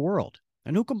better world,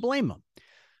 and who can blame them?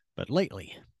 But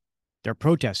lately, their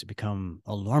protests have become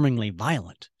alarmingly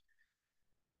violent.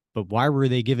 But why were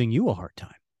they giving you a hard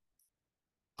time?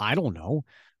 I don't know.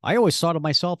 I always thought of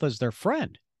myself as their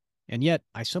friend, and yet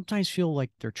I sometimes feel like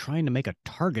they're trying to make a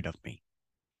target of me.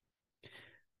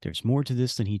 There's more to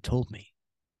this than he told me.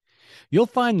 You'll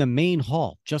find the main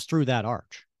hall just through that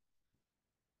arch.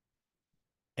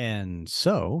 And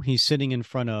so he's sitting in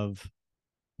front of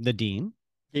the dean.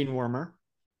 Dean Wormer.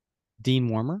 Dean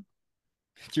Wormer?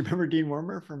 Do you remember Dean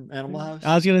Wormer from Animal House?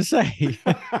 I was going to say,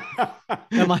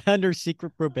 am I under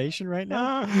secret probation right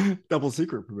now? Double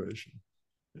secret probation.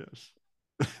 Yes.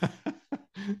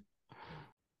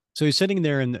 So he's sitting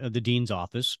there in the dean's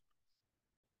office.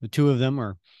 The two of them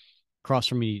are across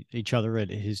from each other at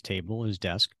his table, his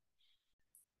desk.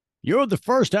 You're the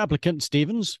first applicant,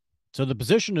 Stevens, so the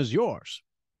position is yours.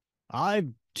 I've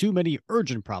too many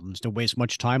urgent problems to waste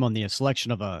much time on the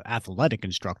selection of an athletic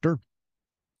instructor.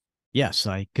 Yes,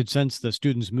 I could sense the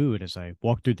student's mood as I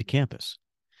walked through the campus.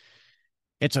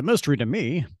 It's a mystery to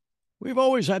me. We've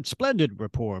always had splendid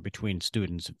rapport between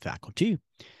students and faculty.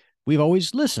 We've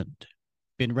always listened,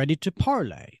 been ready to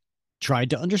parley, tried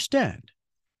to understand.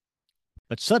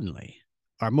 But suddenly,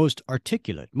 our most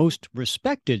articulate, most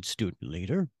respected student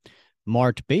leader,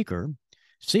 Mart Baker,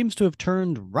 seems to have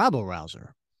turned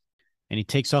rabble-rouser. And he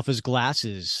takes off his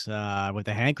glasses with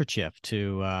a handkerchief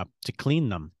to clean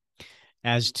them,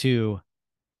 as to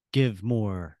give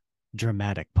more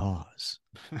dramatic pause.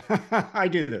 I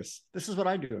do this. This is what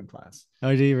I do in class.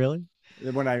 Oh, do you really?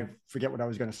 when I forget what I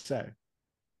was going to say.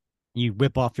 You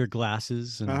whip off your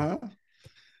glasses and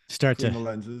start Clean to the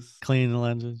lenses. clean the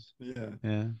lenses. Yeah.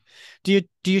 Yeah. Do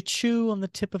you chew on the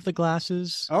tip of the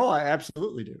glasses? Oh, I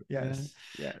absolutely do. Yes.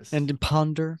 Yeah. Yes. And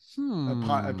ponder.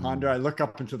 I ponder. I look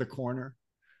up into the corner.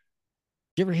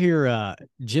 You ever hear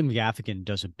Jim Gaffigan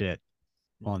does a bit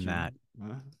on that?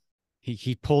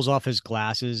 He pulls off his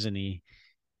glasses and he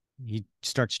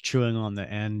starts chewing on the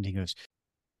end. He goes,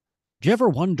 "Do you ever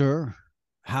wonder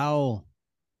how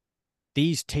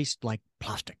these taste like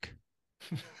plastic?"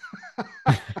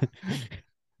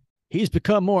 He's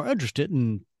become more interested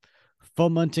in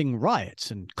fomenting riots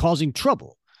and causing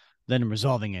trouble than in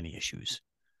resolving any issues.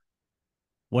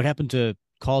 What happened to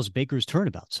Cause Baker's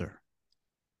turnabout, sir?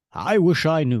 I wish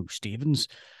I knew, Stevens,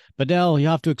 but now you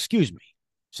have to excuse me.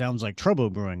 Sounds like trouble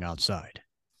brewing outside.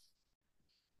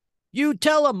 You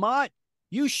tell him, Mott.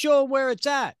 You show him where it's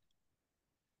at.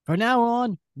 From now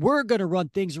on, we're going to run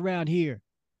things around here.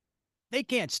 They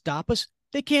can't stop us.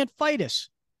 They can't fight us.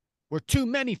 We're too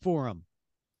many for them.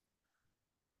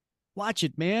 Watch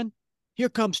it, man. Here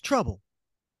comes trouble.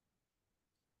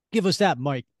 Give us that,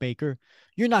 Mike Baker.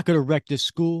 You're not going to wreck this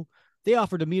school. They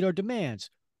offer to meet our demands.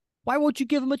 Why won't you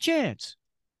give them a chance?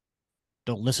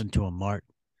 Don't listen to him, Mart.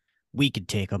 We can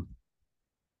take them.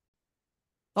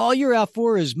 All you're out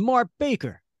for is Mart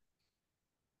Baker.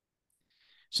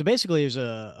 So basically, there's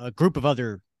a group of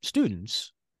other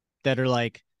students that are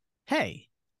like, hey,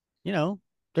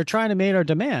 they're trying to meet our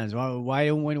demands. Why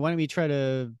don't we try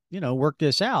to, work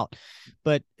this out?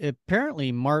 But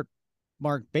apparently Mark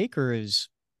Baker is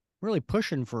really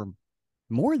pushing for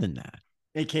more than that.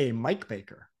 AKA Mike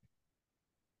Baker.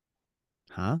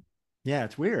 Huh? Yeah,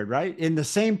 it's weird, right? In the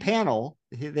same panel,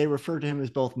 they refer to him as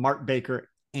both Mark Baker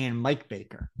and Mike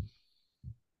Baker.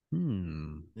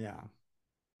 Yeah.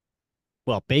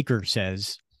 Well, Baker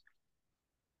says,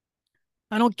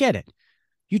 I don't get it.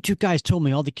 You two guys told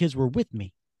me all the kids were with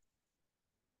me.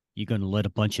 You gonna let a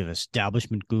bunch of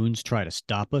establishment goons try to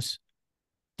stop us?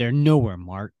 They're nowhere,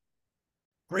 Mart.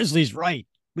 Grizzly's right.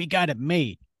 We got it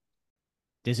made.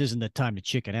 This isn't the time to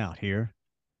chicken out here.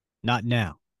 Not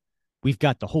now. We've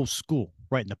got the whole school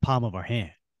right in the palm of our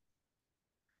hand.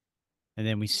 And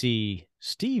then we see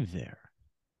Steve there.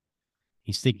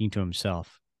 He's thinking to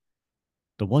himself,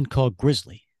 the one called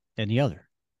Grizzly and the other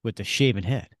with the shaven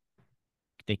head.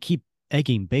 They keep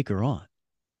egging Baker on.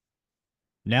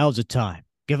 Now's the time.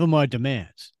 Give them our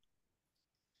demands.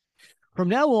 From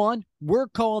now on, we're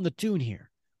calling the tune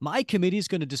here. My committee is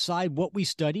going to decide what we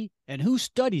study and who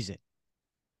studies it.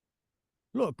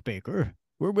 Look, Baker,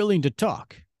 we're willing to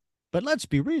talk, but let's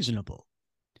be reasonable.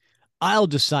 I'll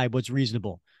decide what's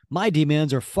reasonable. My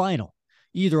demands are final.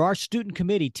 Either our student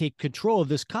committee take control of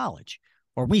this college,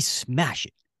 or we smash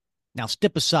it. Now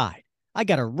step aside. I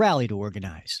got a rally to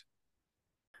organize.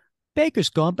 Baker's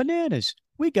gone bananas.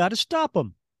 We got to stop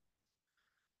him.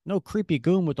 No creepy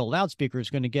goon with a loudspeaker is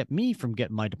going to get me from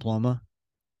getting my diploma.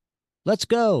 Let's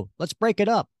go. Let's break it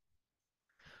up.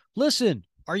 Listen,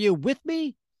 are you with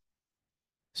me?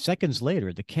 Seconds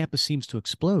later, the campus seems to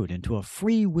explode into a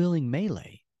freewheeling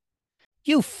melee.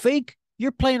 You fake!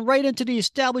 You're playing right into the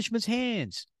establishment's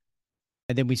hands.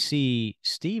 And then we see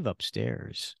Steve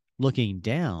upstairs looking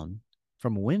down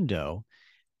from a window,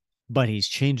 but he's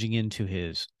changing into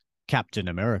his Captain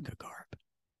America garb.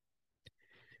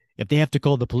 If they have to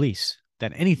call the police,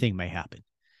 then anything may happen.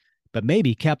 But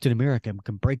maybe Captain America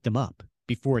can break them up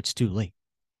before it's too late.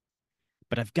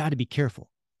 But I've got to be careful.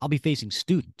 I'll be facing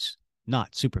students,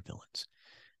 not supervillains.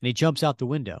 And he jumps out the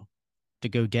window to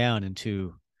go down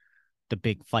into the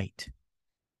big fight.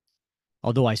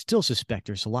 Although I still suspect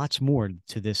there's lots more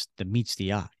to this than meets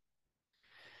the eye.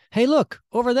 Hey, look,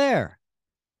 over there.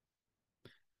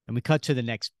 And we cut to the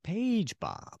next page,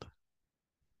 Bob.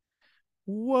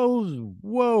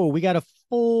 Whoa, we got a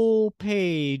full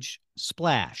page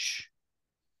splash.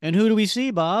 And who do we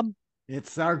see, Bob?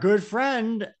 It's our good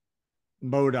friend,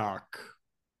 MODOK.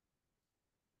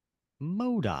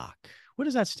 MODOK. What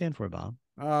does that stand for, Bob?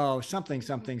 Oh, something,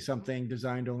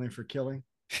 designed only for killing.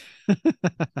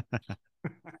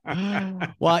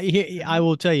 Well, I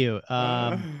will tell you,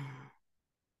 and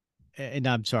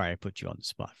I'm sorry I put you on the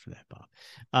spot for that,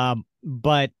 Bob.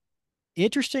 But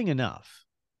interesting enough,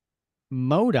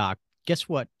 MODOK, guess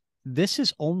what? This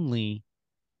is only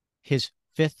his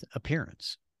 5th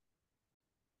appearance.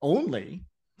 Only?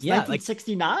 It's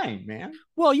 1969, man.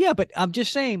 Well, yeah, but I'm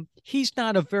just saying he's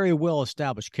not a very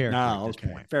well-established character at this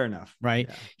point. Fair enough. Right?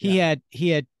 Yeah. He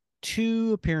had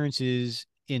 2 appearances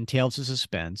in Tales of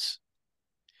Suspense.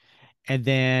 And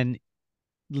then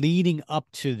leading up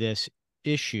to this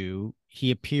issue,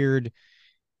 he appeared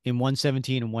in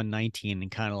 117 and 119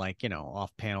 and kind of like,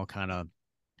 off panel kind of,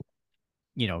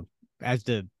 as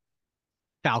the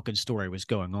Falcon story was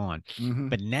going on. Mm-hmm.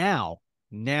 But now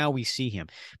we see him.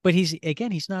 But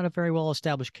he's not a very well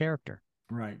established character.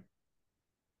 Right.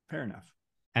 Fair enough.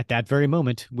 At that very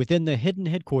moment, within the hidden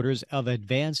headquarters of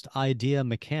Advanced Idea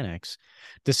Mechanics,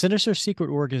 the sinister secret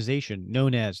organization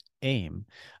known as AIM,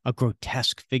 a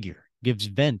grotesque figure, gives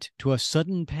vent to a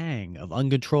sudden pang of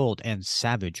uncontrolled and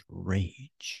savage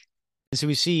rage. And so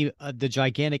we see the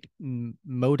gigantic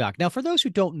MODOK. Now, for those who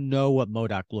don't know what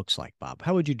MODOK looks like, Bob,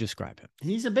 how would you describe him?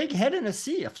 He's a big head in a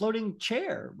sea, a floating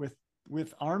chair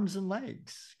with arms and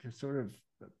legs, sort of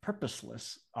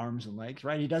purposeless arms and legs,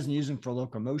 right? He doesn't use them for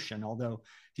locomotion, although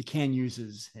he can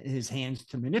use his hands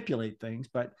to manipulate things,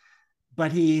 but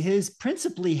he is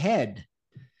principally head,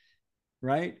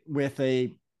 right? With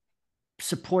a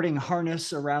supporting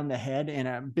harness around the head and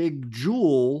a big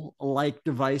jewel-like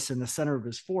device in the center of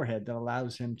his forehead that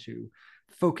allows him to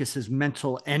focus his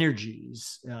mental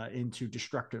energies into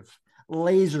destructive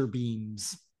laser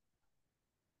beams.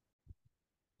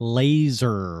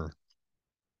 Laser.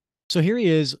 So here he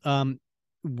is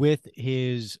with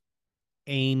his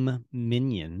AIM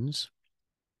minions,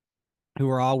 who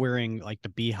are all wearing like the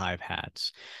beehive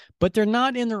hats, but they're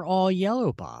not in their all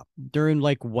yellow, Bob. They're in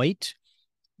like white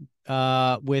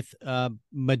with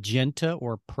magenta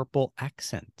or purple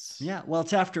accents. Yeah, well,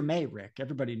 it's after May, Rick.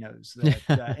 Everybody knows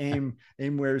that AIM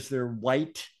wears their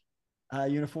white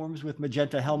uniforms with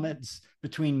magenta helmets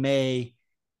between May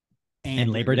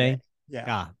and Labor Day. Yeah.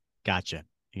 Ah, gotcha.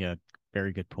 Yeah,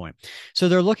 very good point. So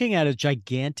they're looking at a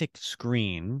gigantic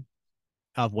screen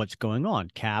of what's going on.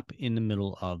 Cap in the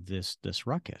middle of this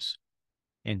ruckus,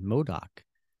 and MODOK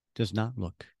does not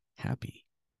look happy.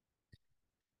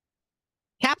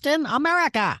 Captain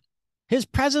America! His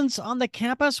presence on the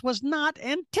campus was not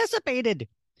anticipated.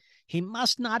 He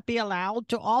must not be allowed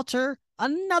to alter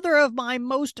another of my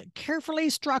most carefully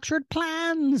structured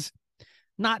plans.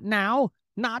 Not now,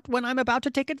 not when I'm about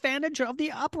to take advantage of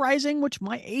the uprising which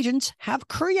my agents have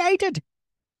created.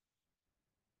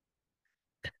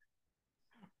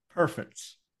 Perfect.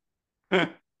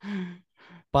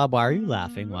 Bob, why are you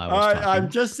laughing while I was talking? I'm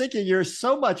just thinking you're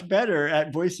so much better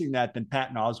at voicing that than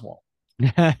Patton Oswalt.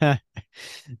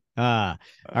 All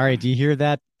right. Do you hear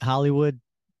that, Hollywood?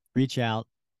 Reach out.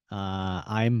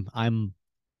 I'm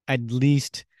at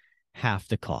least half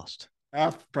the cost.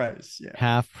 Half price. Yeah.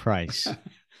 Half price.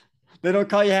 They don't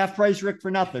call you half price, Rick, for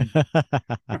nothing.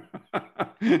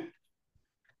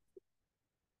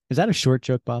 Is that a short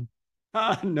joke, Bob?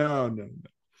 No.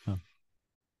 Oh.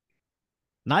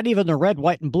 Not even the red,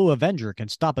 white, and blue Avenger can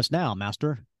stop us now,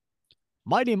 Master.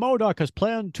 Mighty MODOK has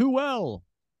planned too well.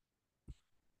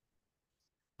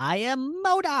 I am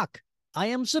MODOK. I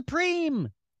am supreme,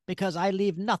 because I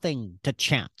leave nothing to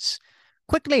chance.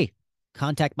 Quickly,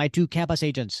 contact my 2 campus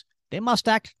agents. They must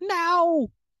act now.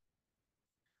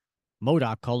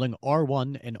 MODOK calling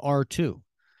R1 and R2.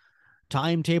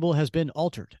 Timetable has been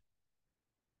altered.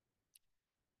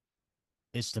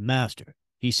 It's the Master.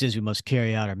 He says we must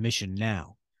carry out our mission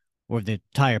now, or the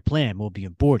entire plan will be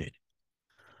aborted.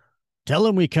 Tell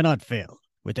him we cannot fail.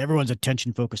 With everyone's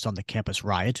attention focused on the campus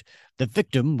riot, the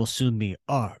victim will soon be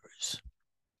ours.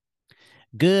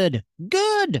 Good.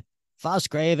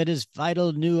 Fosgrave and his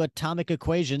vital new atomic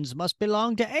equations must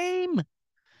belong to AIM.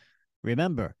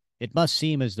 Remember, it must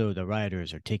seem as though the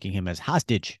rioters are taking him as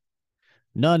hostage.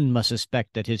 None must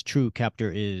suspect that his true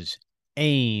captor is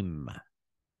AIM.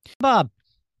 Bob,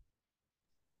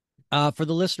 for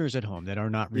the listeners at home that are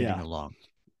not reading along,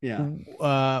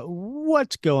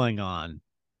 what's going on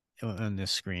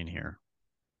this screen here?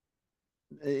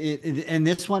 And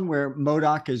this one where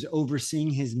MODOK is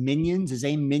overseeing his minions, his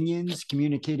AIM minions,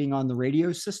 communicating on the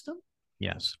radio system?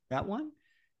 Yes. That one?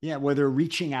 Yeah, where they're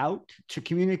reaching out to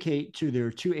communicate to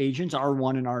their 2 agents,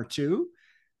 R1 and R2,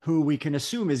 who we can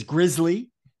assume is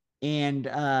Grizzly and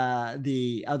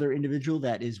the other individual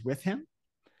that is with him.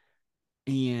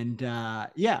 And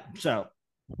so.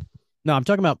 No, I'm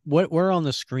talking about where on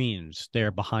the screens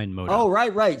there behind MODOK. Oh,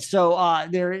 right. So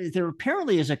there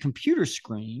apparently is a computer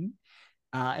screen.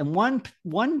 And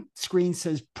one screen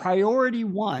says Priority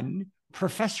 1,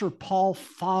 Professor Paul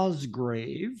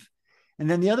Fosgrave. And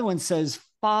then the other one says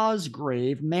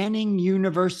Fosgrave, Manning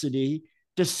University,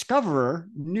 discoverer,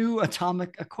 new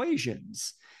atomic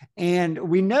equations. And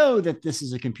we know that this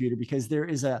is a computer because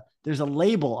there's a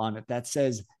label on it that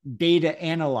says data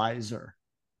analyzer.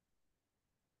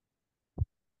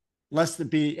 Lest there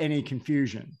be any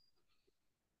confusion.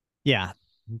 Yeah.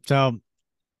 So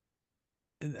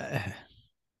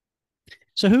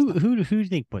who do you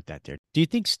think put that there? Do you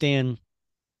think Stan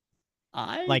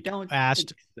I Like don't asked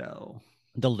think so.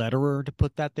 the letterer to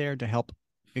put that there to help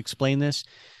explain this?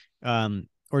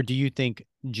 Or do you think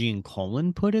Gene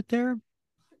Colan put it there?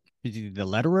 Did the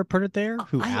letterer put it there?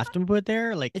 Who I asked him to put it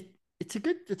there? Like, it's a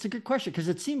good question because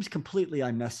it seems completely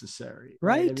unnecessary,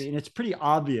 right? I right? mean, it's pretty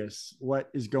obvious what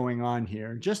is going on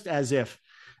here. Just as if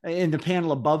in the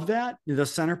panel above that, the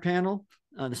center panel,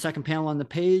 the second panel on the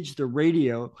page, the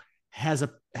radio has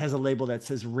a label that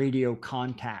says radio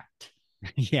contact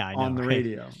Yeah, I know, on the right?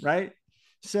 radio, right?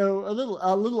 So a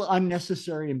little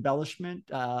unnecessary embellishment.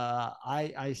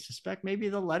 I suspect maybe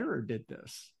the letterer did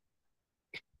this.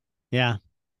 Yeah.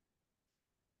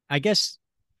 I guess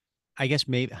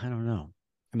maybe I don't know.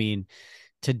 I mean,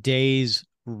 today's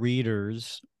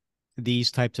readers,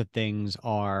 these types of things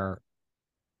are,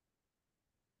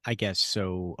 I guess,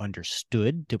 so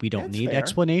understood that we don't That's need fair.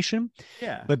 explanation.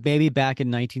 Yeah. But maybe back in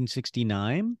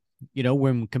 1969,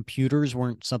 when computers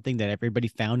weren't something that everybody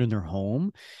found in their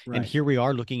home. Right. And here we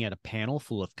are looking at a panel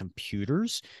full of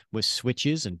computers with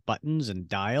switches and buttons and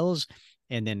dials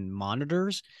and then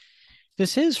monitors.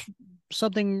 This is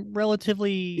something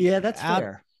relatively That's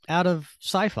fair. Out of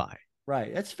sci-fi.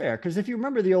 Right. That's fair. Because if you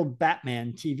remember the old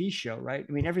Batman TV show, right?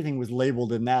 I mean, everything was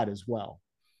labeled in that as well.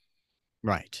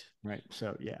 Right. Right.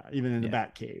 So, yeah, even in the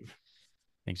Batcave.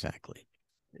 Exactly.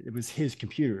 It was his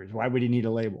computers. Why would he need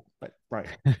a label? But, right.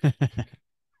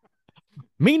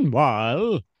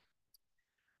 Meanwhile,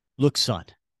 look, son,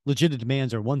 legitimate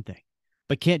demands are one thing,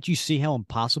 but can't you see how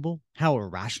impossible, how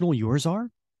irrational yours are?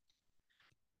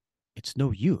 It's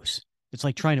no use. It's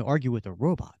like trying to argue with a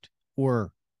robot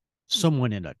or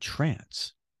someone in a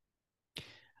trance.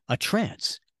 A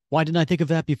trance? Why didn't I think of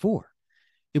that before?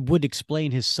 It would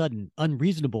explain his sudden,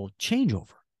 unreasonable changeover.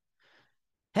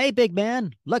 Hey, big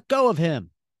man, let go of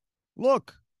him.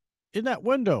 Look, in that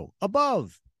window,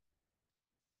 above.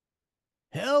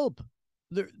 Help!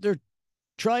 They're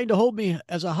trying to hold me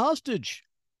as a hostage.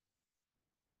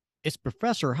 It's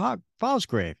Professor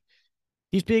Fosgrave.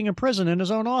 He's being imprisoned in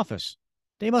his own office.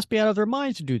 They must be out of their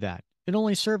minds to do that. It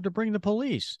only served to bring the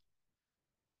police.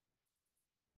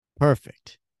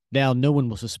 Perfect. Now no one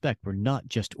will suspect we're not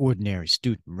just ordinary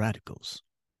student radicals.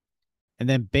 And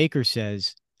then Baker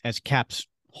says, as Cap's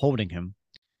holding him,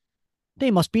 they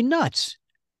must be nuts.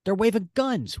 They're waving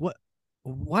guns.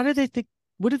 Why do they think,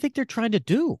 what do they think they're trying to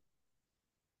do?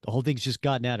 The whole thing's just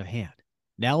gotten out of hand.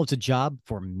 Now it's a job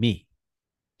for me.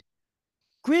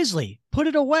 Grizzly, put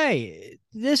it away.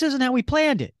 This isn't how we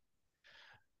planned it.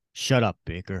 Shut up,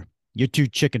 Baker. You're too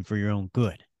chicken for your own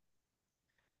good.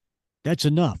 That's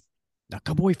enough. Now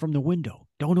come away from the window.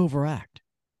 Don't overact.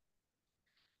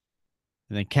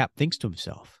 And then Cap thinks to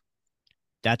himself,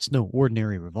 that's no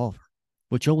ordinary revolver,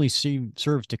 which only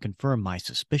serves to confirm my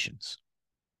suspicions.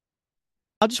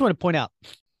 I just want to point out,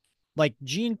 like,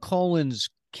 Gene Colan's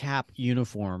Cap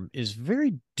uniform is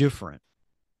very different,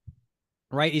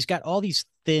 right? He's got all these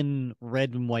thin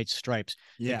red and white stripes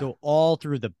that go all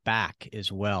through the back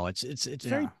as well. It's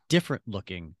very different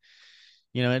looking.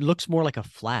 It looks more like a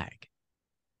flag.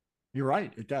 You're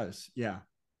right. It does. Yeah.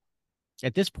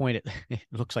 At this point, it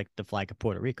looks like the flag of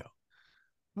Puerto Rico.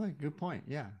 Well, good point.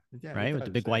 Yeah. Right? With the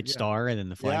big white star and then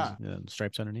the flags, the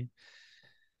stripes underneath.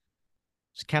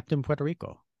 It's Captain Puerto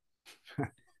Rico.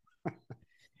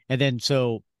 And then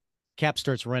so Cap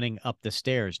starts running up the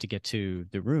stairs to get to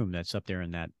the room that's up there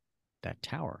in that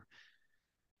tower.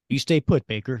 You stay put,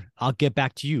 Baker. I'll get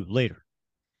back to you later.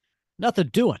 Nothing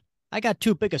doing. I got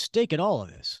too big a stake in all of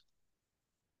this.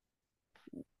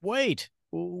 Wait,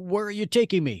 where are you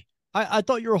taking me? I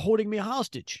thought you were holding me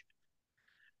hostage.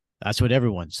 That's what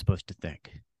everyone's supposed to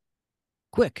think.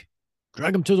 Quick,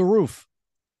 drag him to the roof.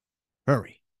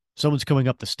 Hurry, someone's coming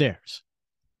up the stairs.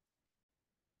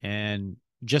 And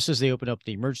just as they open up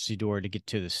the emergency door to get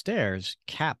to the stairs,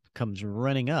 Cap comes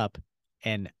running up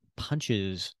and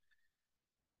punches.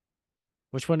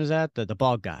 Which one is that? The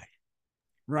bald guy.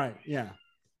 Right, yeah.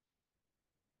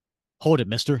 Hold it,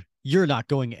 mister. You're not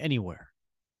going anywhere.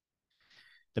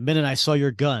 The minute I saw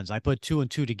your guns, I put 2 and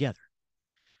 2 together.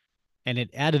 And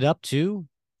it added up to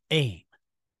AIM.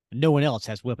 No one else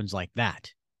has weapons like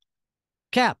that.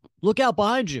 Cap, look out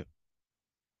behind you.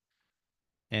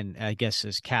 And I guess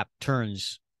as Cap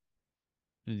turns,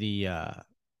 the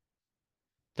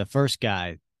first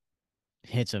guy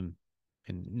hits him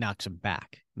and knocks him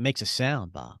back. Makes a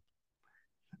sound, Bob.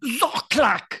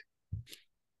 Zoklack!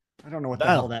 I don't know what the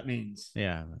hell that means.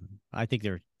 Yeah, I think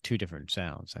there are 2 different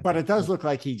sounds. But it does look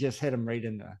like he just hit him right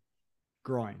in the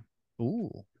groin.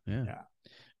 Ooh, yeah.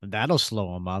 That'll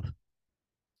slow him up.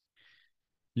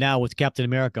 Now with Captain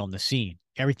America on the scene,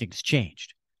 everything's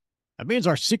changed. That means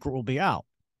our secret will be out.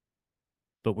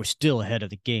 But we're still ahead of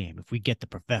the game if we get the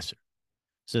professor.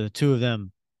 So the two of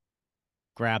them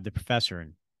grab the professor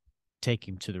and take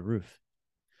him to the roof.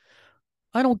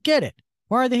 I don't get it.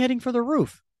 Why are they heading for the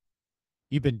roof?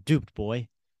 You've been duped, boy.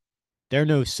 They're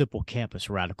no simple campus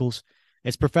radicals.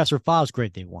 It's Professor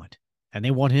Fosgrave they want, and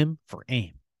they want him for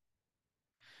aim.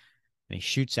 And he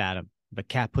shoots at him, but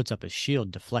Cap puts up his shield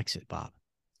and deflects it, Bob.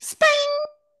 Spang!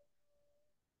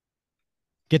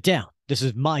 Get down. This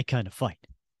is my kind of fight.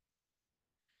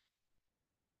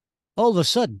 All of a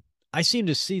sudden, I seem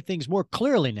to see things more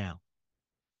clearly now.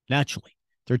 Naturally,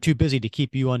 they're too busy to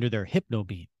keep you under their hypno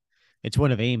beam. It's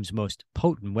one of AIM's most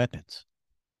potent weapons.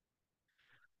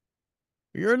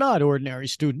 You're not ordinary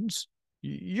students.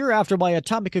 You're after my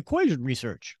atomic equation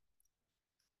research.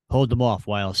 Hold them off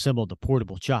while I assemble the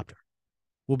portable chopper.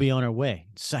 We'll be on our way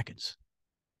in seconds.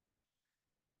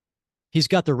 He's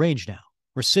got the range now.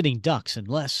 We're sitting ducks in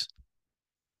less.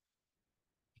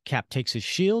 Cap takes his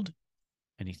shield,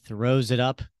 and he throws it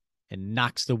up and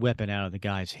knocks the weapon out of the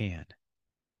guy's hand.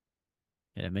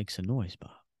 And it makes a noise,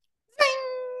 Bob.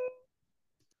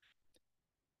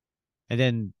 And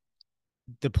then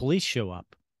the police show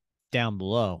up down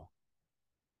below,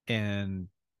 and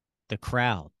the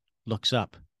crowd looks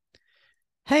up.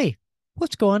 Hey,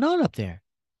 what's going on up there?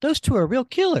 Those two are real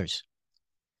killers.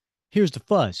 Here's the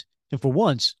fuzz, and for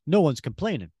once, no one's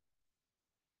complaining.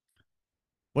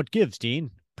 What gives,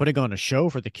 Dean? Putting on a show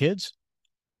for the kids?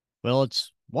 Well,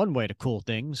 it's one way to cool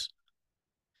things.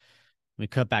 We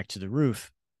cut back to the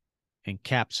roof, and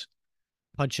Cap's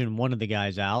punching one of the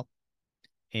guys out,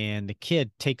 and the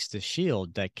kid takes the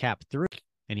shield that Cap threw,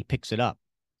 and he picks it up.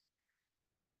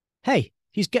 Hey,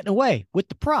 he's getting away with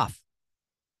the prof.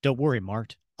 Don't worry,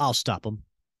 Mart. I'll stop him.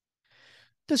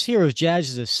 This hero's jazz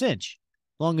is a cinch,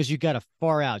 long as you got a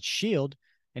far-out shield,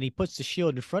 and he puts the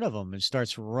shield in front of him and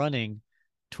starts running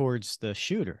towards the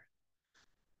shooter.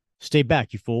 Stay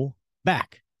back, you fool.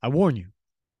 Back. I warn you.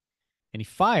 And he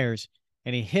fires,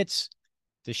 and he hits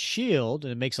the shield,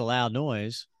 and it makes a loud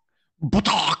noise.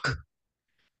 Batak!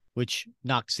 Which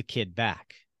knocks the kid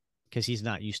back because he's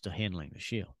not used to handling the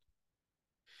shield.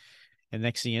 And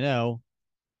next thing you know,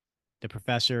 the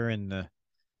professor and the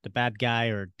bad guy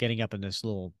are getting up in this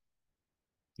little,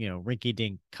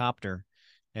 rinky-dink copter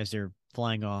as they're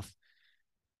flying off.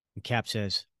 And Cap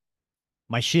says,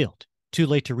 my shield. Too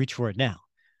late to reach for it now.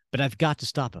 But I've got to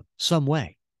stop him some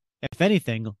way. If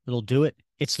anything will do it,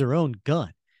 it's their own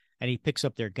gun. And he picks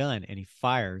up their gun and he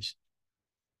fires.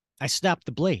 I snapped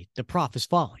the blade. The prof is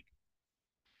falling.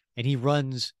 And he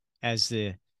runs as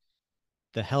the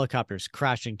helicopter's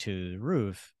crashing to the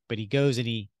roof, but he goes and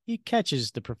he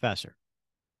catches the professor.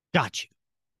 Got you.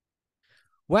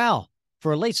 Wow,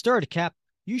 for a late start, Cap,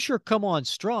 you sure come on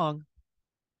strong.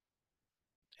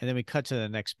 And then we cut to the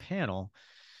next panel.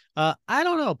 I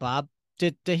don't know, Bob.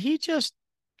 Did he just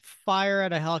fire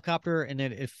at a helicopter and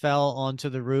it fell onto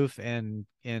the roof and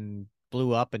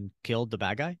blew up and killed the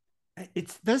bad guy?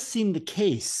 It does seem the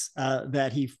case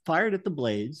that he fired at the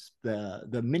blades,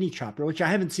 the mini chopper, which I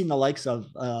haven't seen the likes of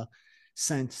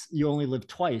since You Only Live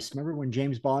Twice. Remember when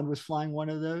James Bond was flying one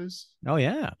of those? Oh,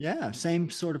 yeah. Yeah, same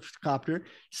sort of copter.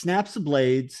 Snaps the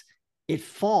blades. It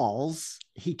falls.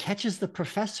 He catches the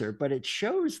professor, but it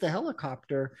shows the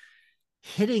helicopter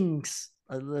hitting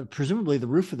presumably the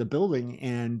roof of the building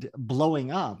and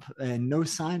blowing up, and no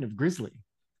sign of Grizzly.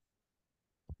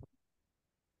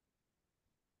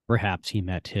 Perhaps he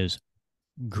met his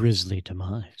grisly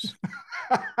demise.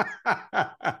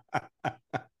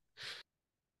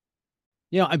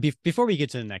 Before we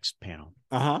get to the next panel,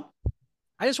 I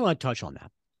just want to touch on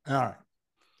that. All right.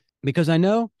 Because I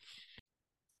know,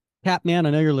 Capman, I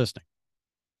know you're listening.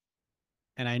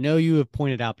 And I know you have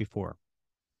pointed out before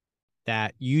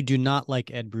that you do not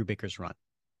like Ed Brubaker's run.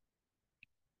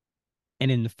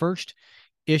 And in the first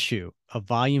issue of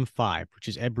Volume 5, which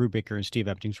is Ed Brubaker and Steve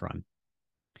Epting's run,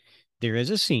 there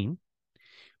is a scene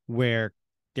where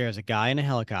there's a guy in a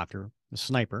helicopter, a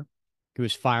sniper, who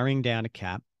is firing down a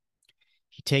Cap.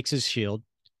 He takes his shield.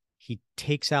 He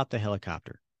takes out the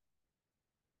helicopter,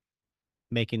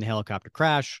 making the helicopter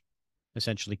crash,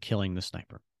 essentially killing the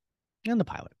sniper and the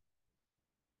pilot.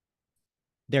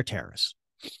 They're terrorists.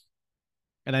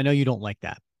 And I know you don't like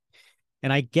that.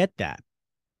 And I get that.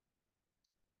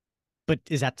 But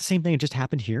is that the same thing that just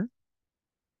happened here?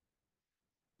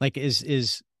 Like,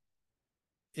 is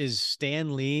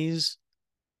Stan Lee's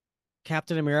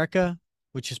Captain America,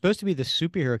 which is supposed to be the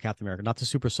superhero Captain America, not the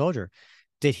super soldier,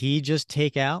 did he just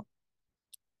take out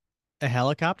a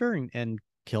helicopter and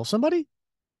kill somebody?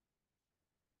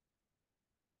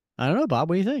 I don't know, Bob.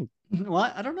 What do you think?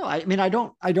 Well, I don't know. I mean, I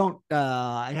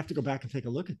have to go back and take a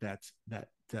look at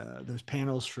those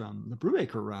panels from the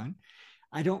Brubaker run.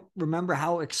 I don't remember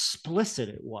how explicit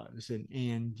it was.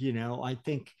 And you know, I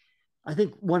think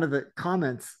one of the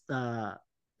comments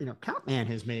you know, Countman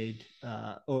has made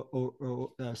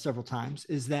several times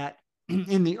is that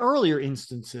in the earlier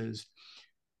instances,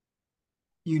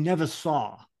 you never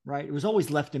saw, right? It was always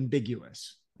left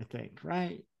ambiguous, I think,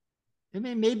 right? I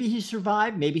mean, maybe he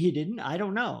survived, maybe he didn't. I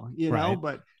don't know, you know,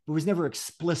 but it was never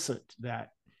explicit that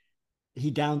he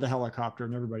downed the helicopter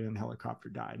and everybody on the helicopter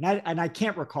died. And I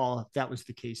can't recall if that was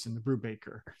the case in the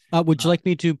Brubaker. Would you like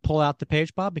me to pull out the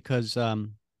page, Bob? Because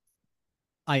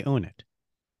I own it.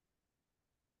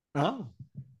 Oh,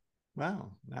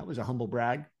 wow. That was a humble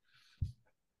brag.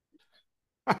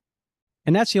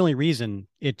 And that's the only reason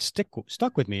it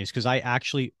stuck with me, is because I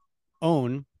actually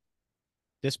own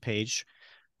this page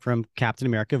from Captain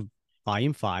America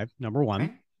Volume 5, number 1.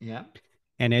 Right. Yeah.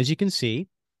 And as you can see,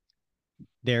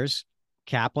 there's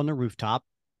Cap on the rooftop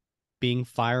being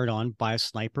fired on by a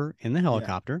sniper in the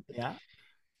helicopter. Yeah.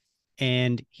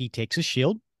 And he takes a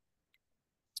shield.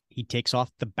 He takes off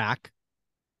the back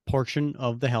portion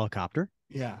of the helicopter.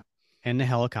 Yeah. And the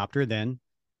helicopter then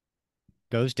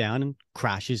goes down and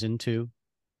crashes into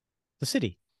the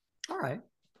city. All right.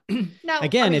 Now,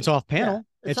 again, I mean, it's off panel.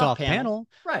 Yeah, it's off panel.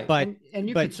 Right. But and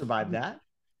you could survive that.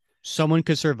 Someone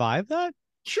could survive that?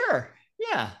 Sure.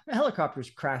 Yeah. The helicopters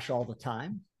crash all the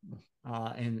time.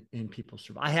 And people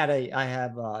survive. I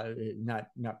have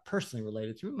not personally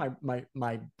related to it,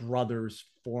 my brother's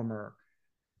former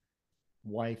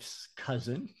wife's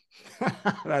cousin.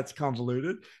 That's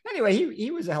convoluted. Anyway,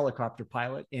 he was a helicopter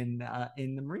pilot in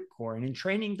the Marine Corps, and in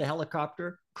training, the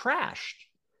helicopter crashed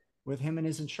with him and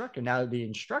his instructor. Now, the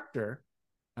instructor,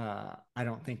 I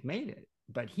don't think made it,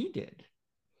 but he did.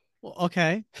 Well,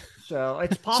 okay. So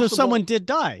it's possible. So someone did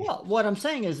die. Well, what I'm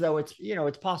saying is, though,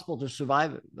 it's possible to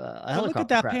survive a helicopter look at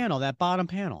that crash. panel, that bottom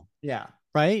panel. Yeah.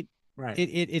 Right. Right.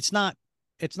 It's not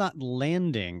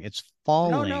landing. It's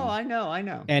falling. No, I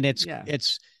know. And it's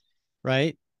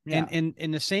right. Yeah.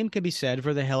 And the same could be said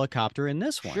for the helicopter in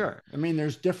this one. Sure. I mean,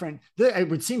 there's different. It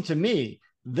would seem to me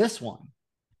this one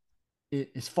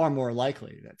is far more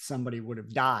likely that somebody would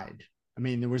have died. I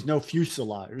mean, there was no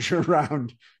fuselage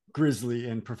around Grizzly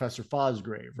and Professor Foz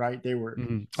grave, right? They were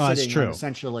sitting on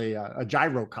essentially a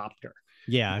gyrocopter.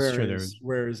 Yeah, that's true.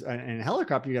 Whereas in a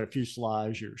helicopter, you got a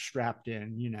fuselage, you're strapped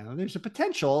in, you know, there's a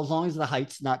potential, as long as the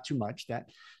height's not too much, that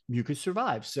you could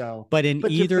survive. So, but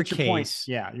either case,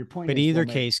 your point. But either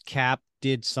case, Cap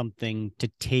did something to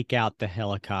take out the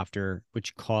helicopter,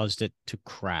 which caused it to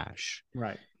crash.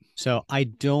 Right. So I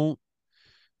don't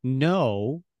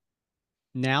know,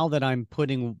 now that I'm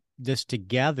putting this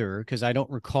together, because I don't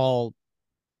recall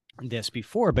this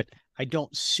before, but I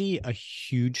don't see a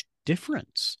huge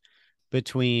difference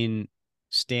between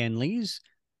Stan Lee's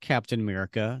Captain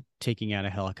America taking out a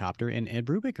helicopter and Ed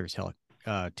Brubaker's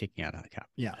taking out a helicopter.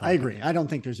 Yeah, I agree. I don't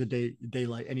think there's any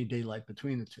daylight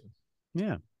between the two.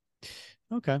 Yeah.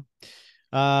 Okay.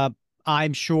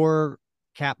 I'm sure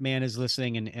Capman is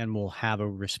listening and will have a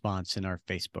response in our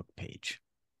Facebook page.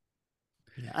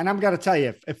 Yeah, and I'm got to tell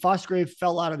you, if Fosgrave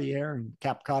fell out of the air and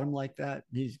Cap caught him like that,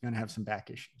 he's going to have some back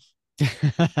issues.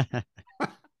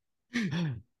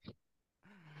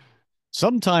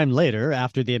 Sometime later,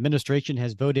 after the administration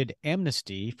has voted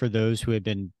amnesty for those who had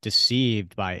been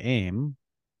deceived by AIM,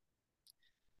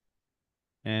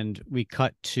 and we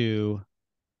cut to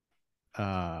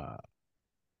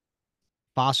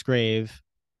Fosgrave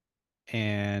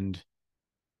and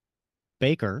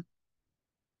Baker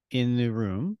in the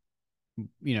room,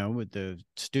 you know, with the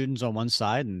students on one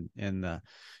side and the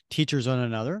teachers on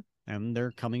another, and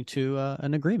they're coming to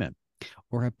an agreement,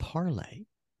 or a parlay,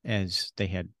 as they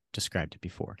had described it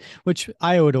before, which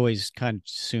I would always kind of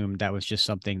assume that was just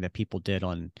something that people did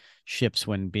on ships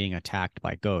when being attacked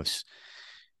by ghosts.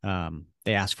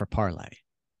 They asked for parlay,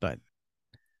 but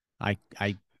I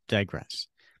digress.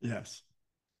 Yes.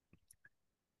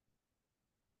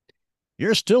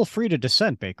 You're still free to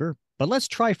dissent, Baker, but let's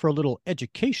try for a little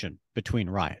education between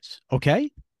riots,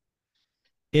 okay?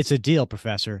 It's a deal,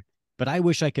 Professor, but I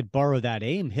wish I could borrow that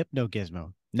AIM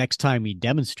hypno-gizmo next time we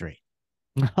demonstrate.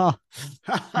 No,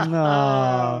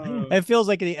 it feels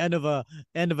like the end of a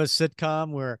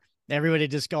sitcom where everybody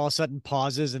just all of a sudden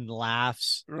pauses and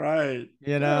laughs. Right.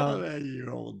 You know, you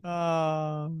old.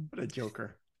 What a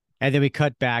joker. And then we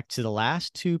cut back to the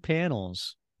last two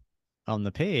panels on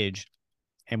the page,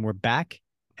 and we're back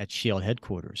at S.H.I.E.L.D.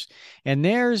 headquarters. And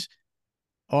there's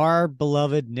our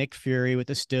beloved Nick Fury with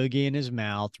a stogie in his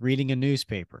mouth reading a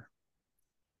newspaper.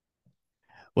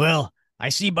 Well, I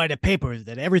see by the paper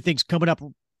that everything's coming up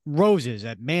roses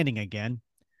at Manning again.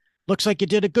 Looks like you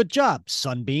did a good job,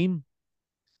 Sunbeam.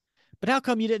 But how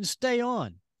come you didn't stay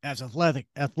on? As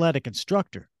athletic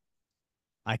instructor,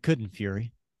 I couldn't,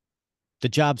 Fury. The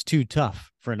job's too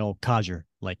tough for an old codger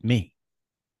like me.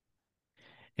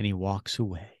 And he walks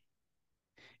away.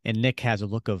 And Nick has a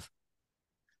look of,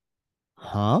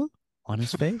 huh? On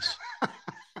his face.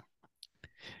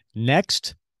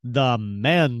 Next, the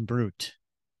man brute.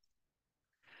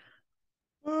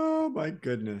 Oh my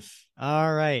goodness.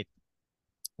 All right.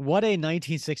 What a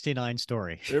 1969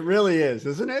 story. It really is,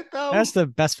 isn't it, though? That's the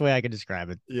best way I can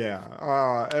describe it.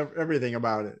 Yeah. Everything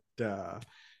about it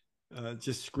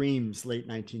just screams late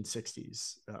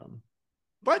 1960s.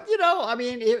 But, I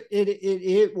mean,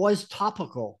 it was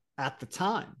topical at the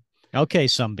time. Okay,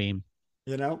 Sunbeam.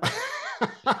 Yeah.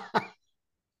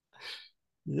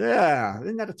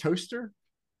 Isn't that a toaster?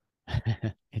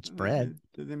 It's bread.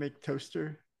 Did they make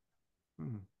toaster?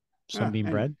 Sunbeam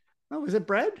bread. Oh, was it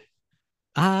bread?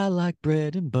 I like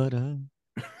bread and butter.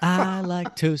 I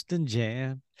like toast and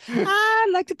jam. I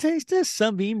like to taste the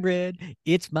Sunbeam bread.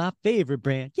 It's my favorite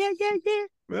brand. Yeah.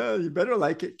 Well, you better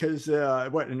like it because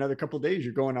in another couple of days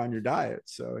you're going on your diet.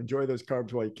 So enjoy those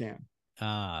carbs while you can.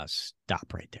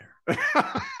 Stop right there.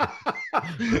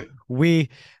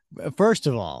 First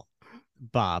of all,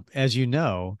 Bob, as you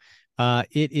know,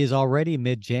 it is already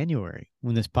mid-January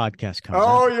when this podcast comes out.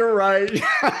 Oh, you're right.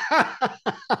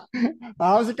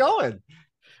 How's it going?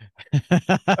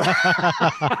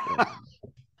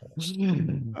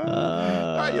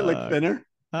 You look thinner.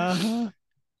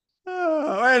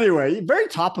 Anyway, very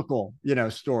topical,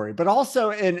 story, but also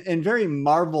in very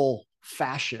Marvel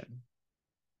fashion.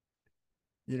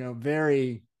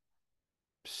 Very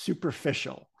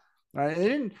superficial.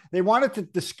 Right? They wanted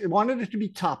it to be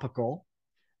topical.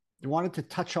 They wanted to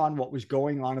touch on what was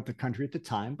going on at the country at the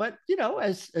time. But,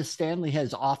 as Stanley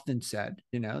has often said,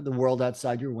 the world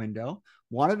outside your window,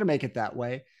 wanted to make it that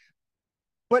way,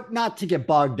 but not to get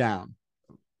bogged down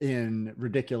in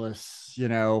ridiculous,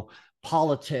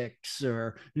 politics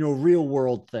or, real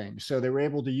world things. So they were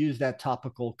able to use that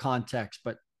topical context,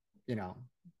 but,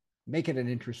 make it an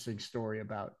interesting story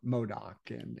about MODOK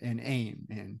and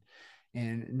AIM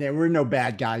and there were no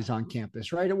bad guys on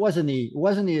campus, right? It wasn't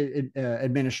the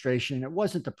administration. It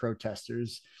wasn't the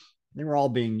protesters. They were all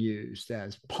being used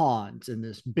as pawns in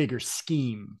this bigger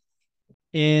scheme.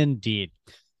 Indeed.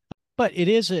 But it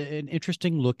is an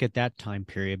interesting look at that time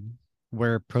period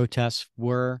where protests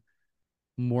were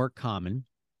more common.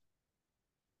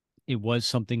 It was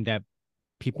something that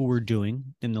people were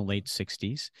doing in the late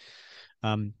 60s.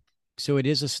 So it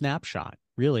is a snapshot,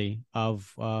 really,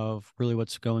 of really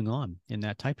what's going on in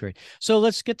that time period. So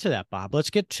let's get to that, Bob.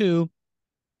 Let's get to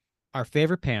our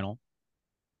favorite panel,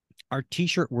 our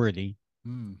T-shirt worthy,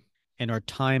 and our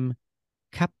time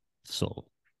capsule.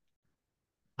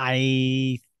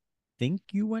 I think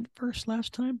you went first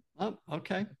last time. Oh,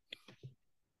 okay.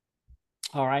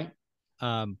 All right.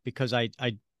 Because I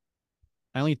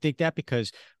only think that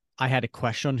because I had a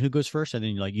question on who goes first, and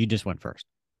then you just went first.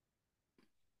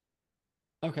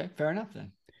 Okay, fair enough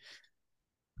then.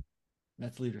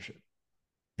 That's leadership.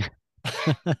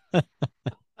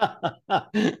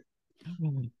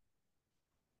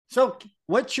 So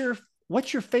what's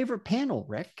your favorite panel,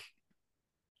 Rick?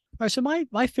 All right, so my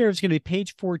favorite is going to be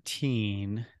page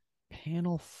 14,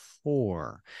 panel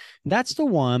 4. That's the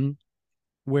one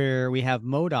where we have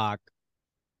MODOK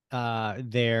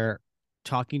there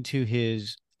talking to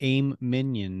his AIM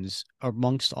minions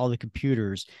amongst all the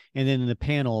computers, and then in the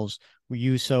panels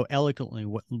you so eloquently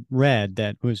read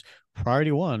that was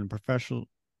Priority 1, Professor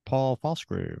Paul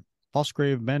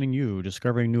Falsgrave banning you,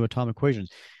 discovering new atomic equations.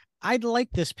 I like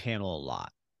this panel a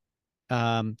lot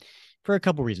for a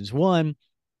couple reasons. One,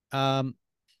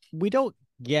 we don't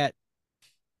get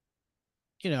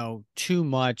too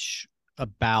much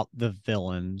about the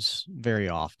villains very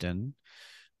often.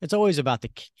 It's always about the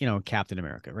Captain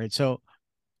America, right? So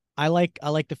I like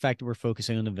the fact that we're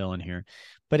focusing on the villain here,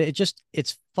 but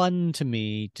it's fun to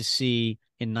me to see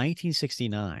in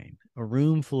 1969 a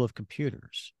room full of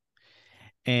computers,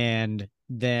 and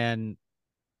then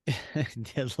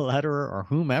the letterer or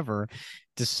whomever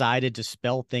decided to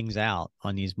spell things out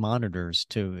on these monitors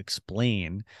to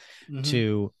explain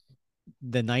to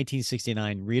the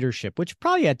 1969 readership, which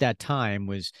probably at that time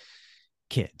was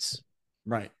kids,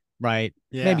 right?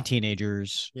 Yeah. Maybe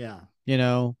teenagers. Yeah.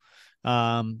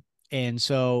 And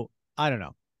so I don't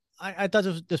know. I thought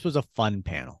this was a fun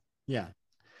panel. Yeah,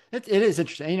 it is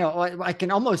interesting. I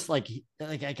can almost I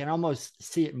can almost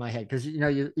see it in my head because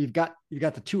you've got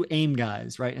the two AIM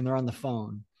guys, right, and they're on the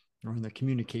phone, or in the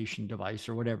communication device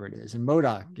or whatever it is. And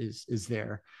MODOK is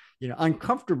there,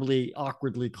 uncomfortably,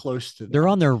 awkwardly close to them. They're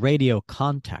on their radio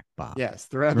contact, Bob. Yes,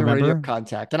 they're on the radio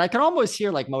contact. And I can almost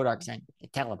hear like MODOK saying,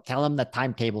 tell him the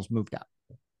timetables moved up.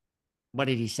 What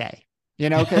did he say?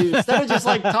 Because instead of just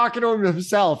like talking to him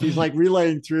himself, he's like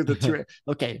relaying through the two.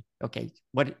 Okay.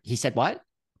 What he said, what?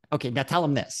 Okay, now tell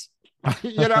him this.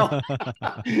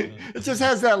 It just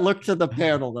has that look to the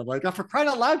panel that like, oh, for crying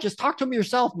out loud, just talk to him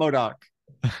yourself, MODOK.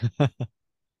 Do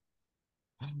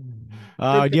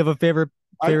you have a favorite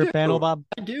panel, Bob?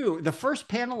 I do. The first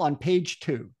panel on page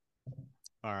 2.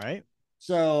 All right.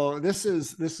 So this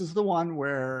is the one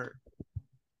where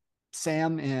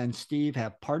Sam and Steve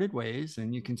have parted ways,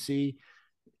 and you can see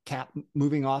Cap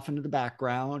moving off into the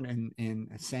background,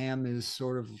 and Sam is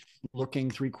sort of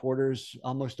looking 3/4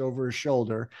 almost over his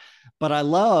shoulder. But I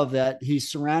love that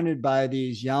he's surrounded by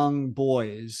these young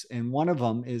boys, and one of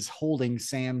them is holding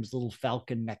Sam's little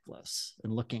falcon necklace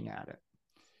and looking at it.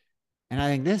 And I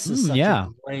think this is such a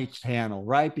great panel,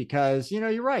 right? Because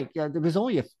you're right. Yeah, there was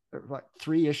only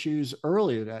 3 issues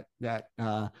earlier that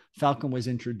Falcon was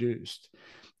introduced.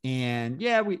 And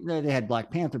yeah, they had Black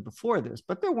Panther before this,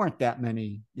 but there weren't that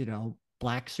many,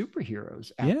 Black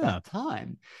superheroes at that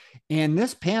time. And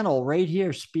this panel right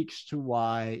here speaks to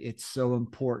why it's so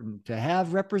important to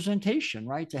have representation,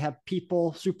 right? To have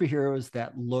people, superheroes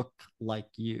that look like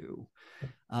you,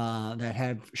 that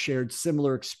have shared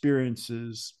similar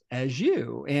experiences as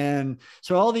you. And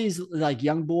so all these like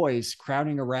young boys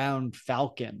crowding around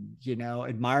Falcon,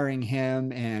 admiring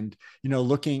him and,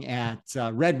 looking at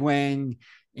Red Wing.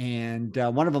 And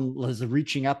one of them was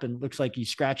reaching up and looks like he's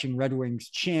scratching Red Wing's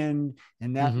chin.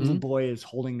 And that little boy is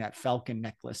holding that falcon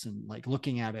necklace and like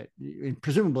looking at it,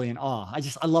 presumably in awe.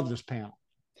 I love this panel.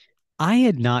 I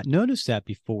had not noticed that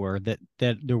before, that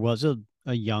there was a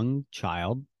young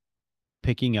child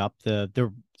picking up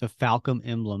the Falcon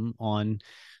emblem on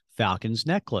Falcon's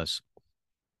necklace.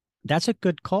 That's a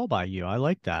good call by you. I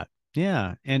like that.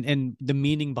 Yeah. And the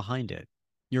meaning behind it.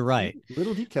 You're right.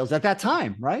 Little details at that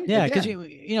time, right? Yeah, because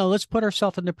let's put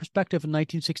ourselves in the perspective of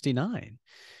 1969,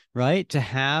 right? To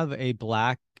have a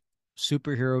Black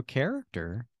superhero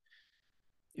character,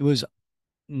 it was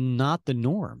not the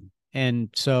norm, and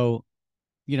so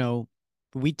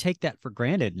we take that for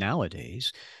granted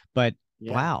nowadays. But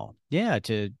wow, that's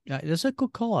a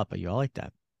good call up by you. I like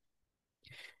that.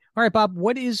 All right, Bob,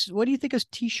 what do you think is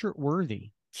T-shirt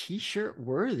worthy? T-shirt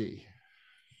worthy.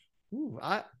 Ooh,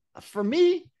 for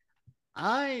me,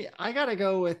 I gotta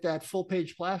go with that full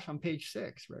page splash on page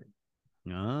 6, right?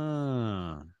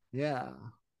 Yeah,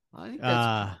 I think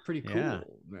that's pretty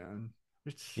cool, man.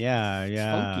 It's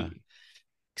funky.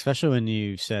 Especially when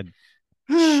you said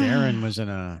Sharon was in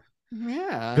a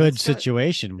good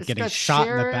situation, getting shot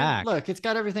in the back. Look, it's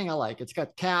got everything I like. It's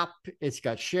got Cap, it's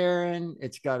got Sharon,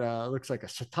 it's got looks like a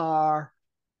sitar.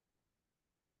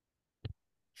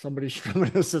 Somebody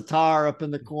strumming a sitar up in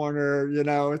the corner,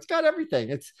 it's got everything.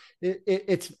 It's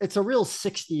a real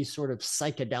 60s sort of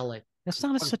psychedelic. That's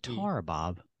not a sitar,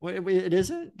 Bob. It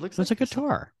isn't? It looks like a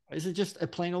guitar. Is it just a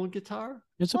plain old guitar?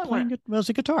 It's it's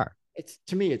a guitar.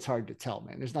 To me, it's hard to tell,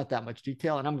 man. There's not that much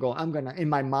detail. And I'm gonna, in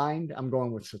my mind, I'm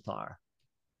going with sitar.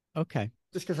 Okay.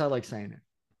 Just because I like saying it.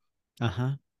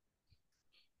 Uh-huh.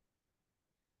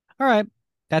 All right.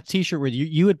 That T-shirt with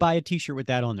you would buy a T-shirt with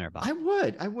that on there, Bob. I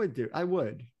would. I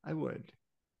would.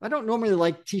 I don't normally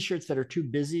like T-shirts that are too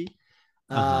busy,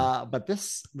 but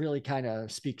this really kind of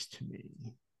speaks to me.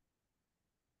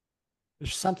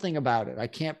 There's something about it. I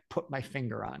can't put my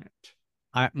finger on it.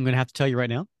 I'm going to have to tell you right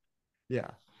now.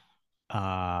 Yeah.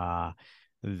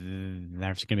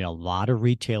 There's going to be a lot of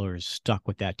retailers stuck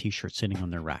with that T-shirt sitting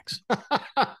on their racks.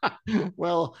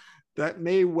 Well, that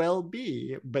may well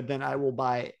be, but then I will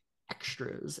buy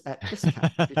extras at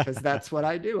discount because that's what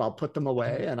I do. I'll put them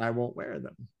away and I won't wear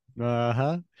them.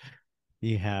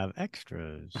 You have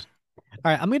extras. All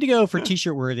right, I'm going to go for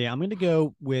T-shirt worthy. I'm going to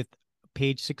go with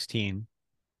page 16,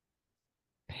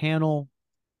 panel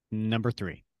number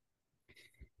 3.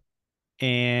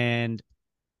 And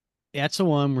that's the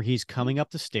one where he's coming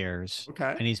up the stairs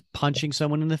and he's punching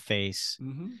someone in the face.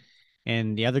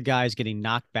 And the other guy's getting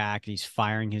knocked back and he's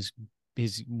firing his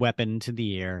weapon into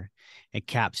the air. And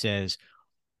Cap says,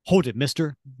 "Hold it,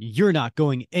 mister. You're not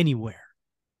going anywhere."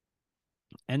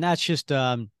 And that's just,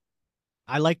 I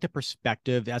like the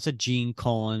perspective. That's a Gene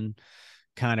Colan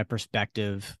kind of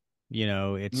perspective.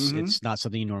 It's not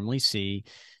something you normally see.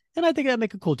 And I think that'd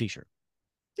make a cool T-shirt.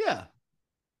 Yeah.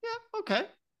 Okay.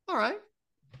 All right.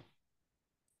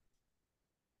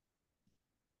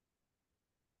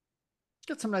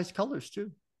 Got some nice colors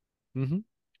too. All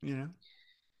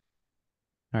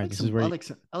right, this is where I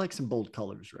like some bold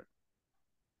colors, right?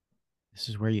 This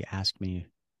is where you ask me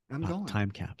I'm about going.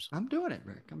 time capsule. I'm doing it,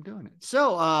 Rick. I'm doing it.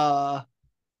 So how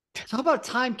about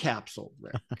time capsule,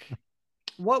 Rick?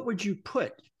 What would you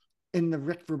put in the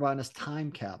Rick Verbanus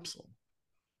time capsule?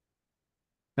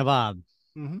 Now, Bob,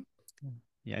 Mm-hmm.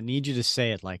 yeah, I need you to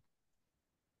say it like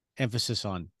emphasis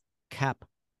on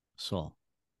capsule,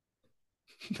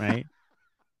 right?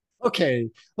 Okay,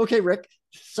 Rick.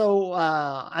 So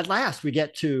at last we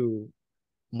get to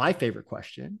my favorite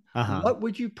question. Uh-huh. What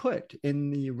would you put in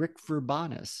the Rick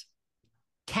Verbanus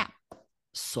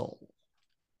capsule?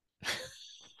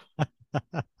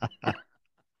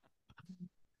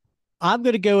 I'm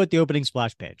going to go with the opening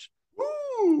splash page.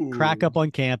 Ooh. Crack up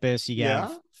on campus. You Yeah.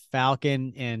 have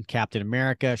Falcon and Captain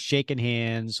America shaking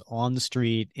hands on the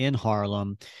street in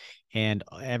Harlem, and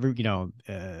all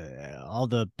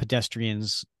the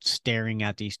pedestrians staring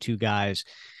at these two guys.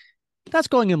 That's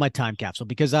going in my time capsule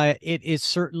because it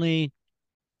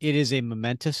is a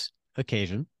momentous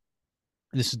occasion.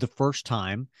 This is the first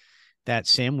time that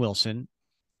Sam Wilson,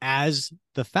 as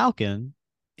the Falcon,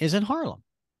 is in Harlem.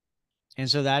 And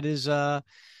so that is I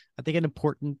think an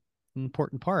important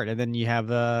part. And then you have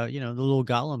the little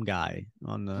Gollum guy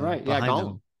on the right. Yeah, behind Gollum.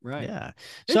 them. Right. Yeah.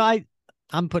 So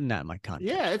I'm putting that in my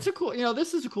context. Yeah, it's a cool,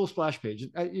 this is a cool splash page.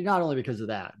 Not only because of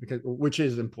that, which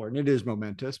is important, it is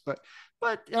momentous, but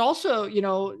also,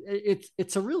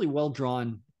 it's a really well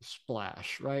drawn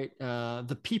splash, right?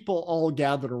 The people all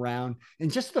gathered around,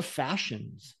 and just the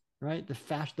fashions, right?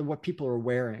 What people are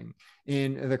wearing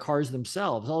in the cars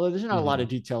themselves. Although there's not a lot of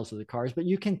details of the cars, but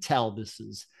you can tell this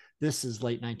is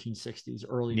late 1960s,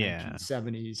 early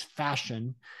 1970s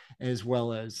fashion, as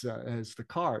well as the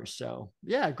cars. So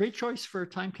yeah, great choice for a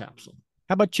time capsule.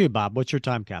 How about you, Bob? What's your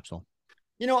time capsule?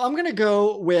 I'm going to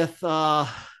go with or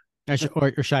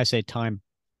should I say time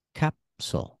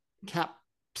capsule?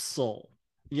 Capsule.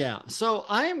 Yeah. So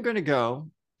I am going to go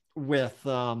with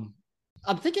I'm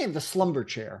thinking of the slumber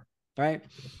chair, right?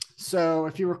 So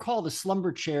if you recall, the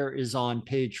slumber chair is on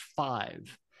page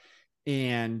 5,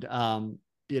 and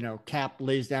Cap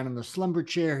lays down in the slumber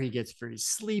chair. He gets very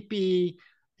sleepy.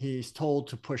 He's told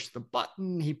to push the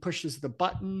button. He pushes the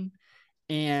button,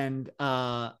 and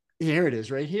here it is,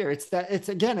 right here. It's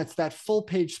that full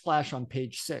page splash on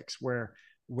page 6 where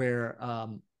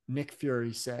Nick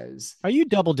Fury says, "Are you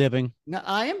double dipping?" No,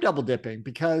 I am double dipping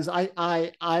because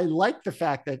I like the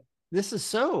fact that this is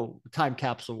so time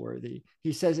capsule worthy.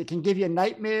 He says it can give you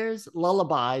nightmares,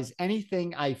 lullabies,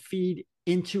 anything I feed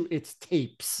into its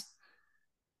tapes.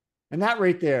 And that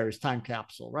right there is time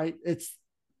capsule, right? Do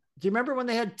you remember when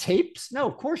they had tapes? No,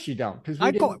 of course you don't. Because of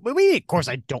course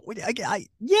I don't.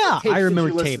 I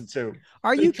remember tapes.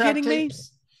 Are you kidding me?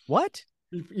 What?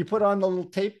 You put on the little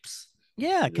tapes?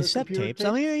 Yeah, cassette tapes.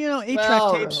 I mean,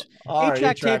 8-track tapes.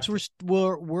 8-track tapes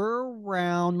were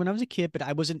around when I was a kid, but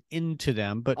I wasn't into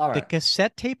them. But the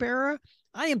cassette tape era,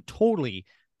 I am totally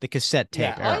the cassette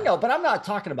tape era. I know, but I'm not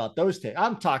talking about those tapes.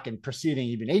 I'm talking preceding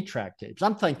even 8-track tapes.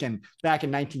 I'm thinking back in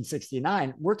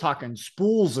 1969, we're talking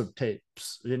spools of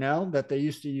tapes, that they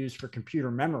used to use for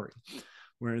computer memory,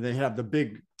 where they have the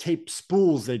big tape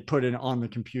spools they'd put in on the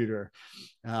computer.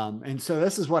 And so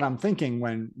this is what I'm thinking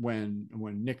when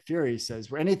Nick Fury says,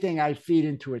 anything I feed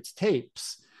into its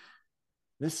tapes,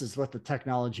 this is what the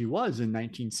technology was in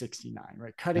 1969,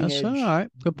 right? Cutting edge, all right.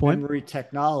 Good point. Memory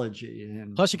technology.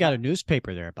 And plus you got a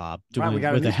newspaper there, Bob,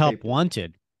 with the help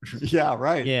wanted. Yeah,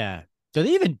 right. Yeah. Do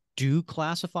they even do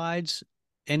classifieds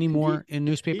anymore in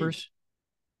newspapers?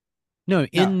 No,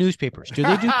 in newspapers. Do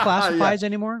they do classifieds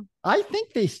anymore? I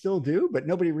think they still do, but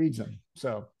nobody reads them.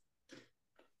 So,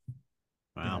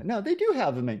 wow. No, they do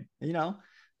have them,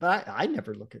 but I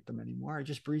never look at them anymore. I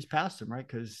just breeze past them, right?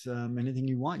 Because anything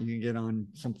you want, you can get on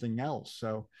something else.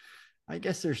 So I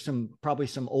guess there's probably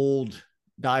some old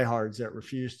diehards that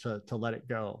refuse to let it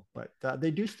go, but they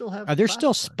do still have. Are there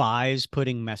still spies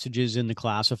putting messages in the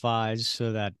classifieds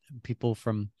so that people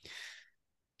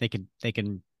they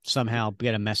can somehow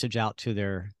get a message out to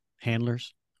their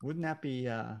handlers? Wouldn't that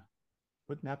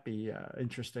be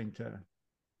interesting to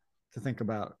think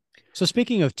about? So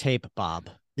speaking of tape,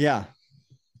 Bob. Yeah.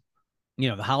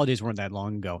 The holidays weren't that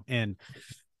long ago. And,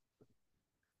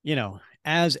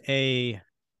 as a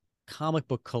comic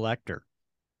book collector,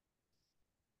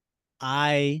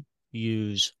 I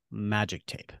use magic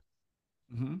tape,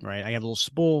 right? I have a little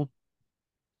spool.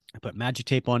 I put magic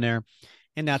tape on there,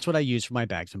 and that's what I use for my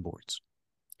bags and boards.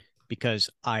 Because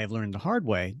I have learned the hard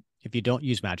way, if you don't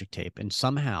use magic tape and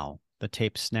somehow the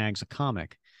tape snags a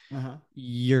comic,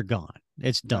 you're gone.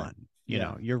 It's done.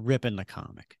 Right. You're ripping the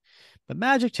comic. But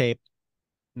magic tape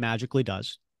magically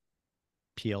does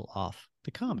peel off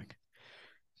the comic.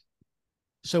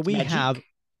 So we have,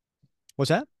 what's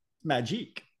that?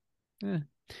 Magic.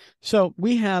 So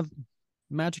we have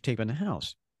magic tape in the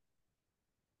house.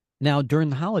 Now, during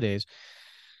the holidays,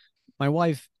 my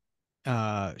wife,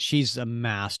 she's a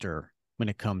master when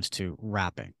it comes to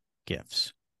wrapping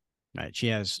gifts. Right? She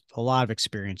has a lot of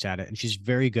experience at it, and she's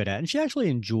very good at it, and she actually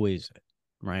enjoys it.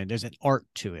 Right? There's an art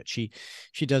to it. She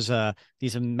does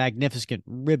these magnificent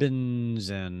ribbons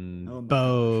and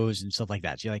bows and stuff like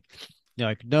that. She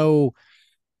no,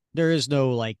 there is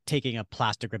no like taking a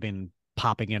plastic ribbon,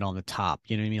 popping it on the top.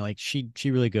 You know what I mean? Like she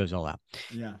really goes all out.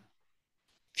 Yeah.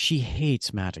 She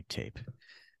hates magic tape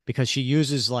because she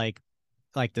uses like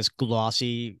this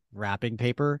glossy wrapping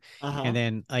paper, and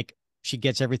then like she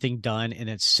gets everything done and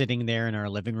it's sitting there in our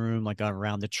living room, like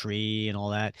around the tree and all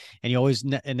that. And you always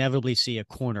inevitably see a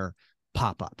corner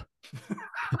pop up.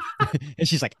 And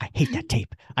she's like, I hate that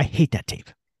tape. I hate that tape.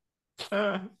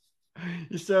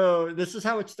 So this is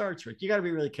how it starts, Rick. You got to be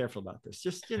really careful about this.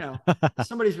 Just,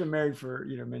 somebody's been married for,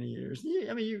 many years.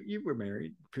 I mean, you were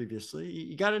married previously.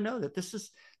 You got to know that this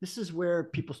is where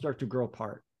people start to grow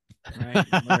apart. Right.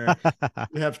 Where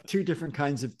we have two different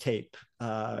kinds of tape.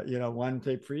 One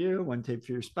tape for you, one tape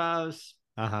for your spouse.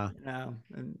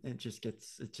 And it just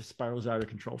spirals out of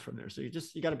control from there. So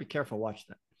you got to be careful. Watch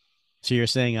that. So you're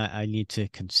saying I need to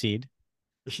concede?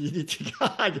 You need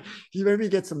to. You maybe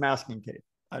get some masking tape.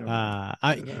 I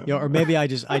don't know. Or maybe I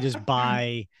just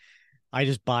buy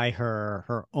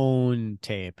her own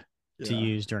tape to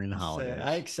use during the holidays.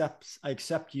 I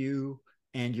accept you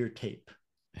and your tape.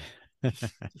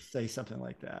 Just say something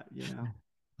like that,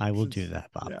 I will do that,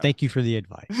 Bob. Yeah. Thank you for the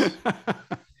advice.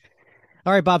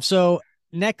 All right, Bob. So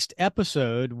next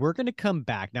episode, we're going to come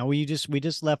back. Now we just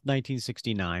left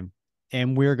 1969,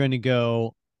 and we're going to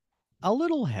go a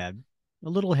little ahead,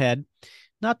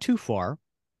 not too far.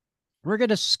 We're going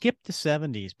to skip the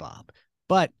 70s, Bob,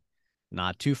 but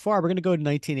not too far. We're going to go to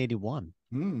 1981.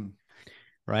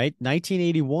 Right?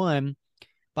 1981,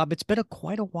 Bob, it's been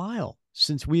quite a while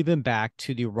since we've been back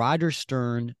to the Roger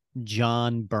Stern,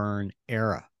 John Byrne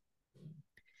era.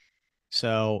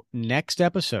 So next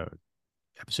episode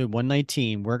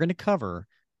 119, we're going to cover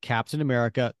Captain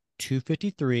America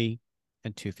 253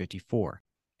 and 254.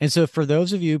 And so for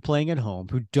those of you playing at home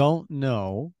who don't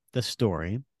know the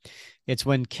story, it's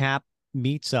when Cap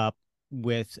meets up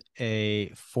with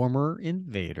a former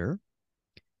invader,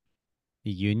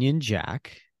 Union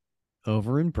Jack,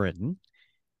 over in Britain,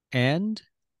 and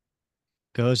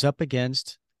goes up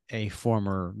against a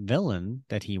former villain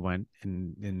that he went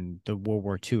in the World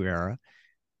War II era,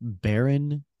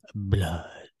 Baron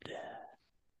Blood,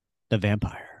 the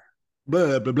vampire.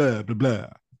 Blah, blah, blah, blah, blah.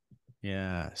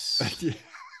 Yes.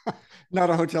 Not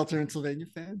a Hotel Transylvania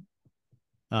fan?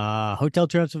 Hotel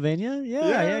Transylvania?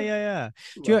 Yeah.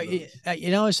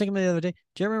 I was thinking the other day,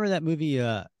 do you remember that movie,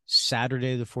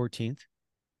 Saturday the 14th?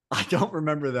 I don't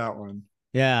remember that one.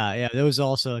 Yeah. There was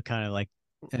also kind of like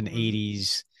an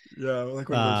 80s. Yeah, like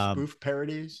one of those spoof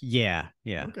parodies. Yeah.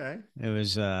 Okay. It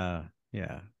was the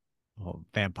whole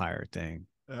vampire thing.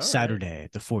 Saturday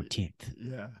the 14th.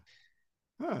 Yeah.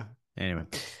 Huh. Anyway.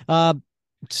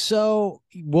 So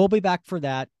we'll be back for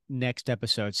that next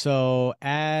episode. So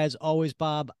as always,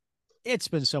 Bob, it's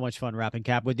been so much fun wrapping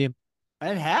Cap with you.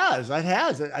 It has.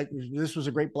 This was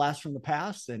a great blast from the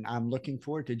past, and I'm looking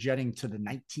forward to jetting to the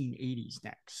 1980s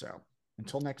next. So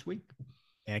until next week.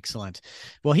 Excellent.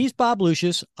 Well, he's Bob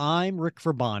Lucius. I'm Rick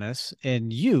Verbanis,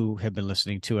 and you have been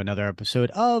listening to another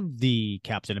episode of the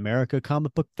Captain America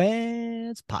Comic Book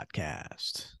Fans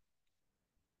Podcast.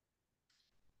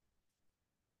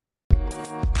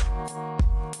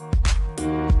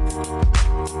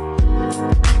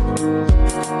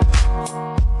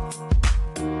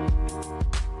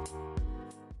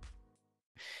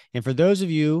 And for those of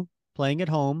you playing at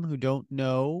home who don't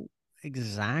know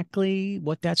exactly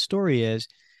what that story is,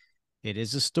 it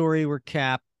is a story where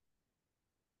Cap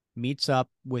meets up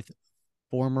with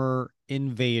former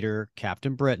invader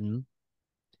Captain Britain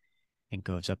and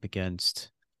goes up against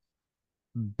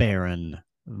Baron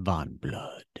Von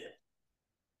Blood.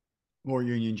 Or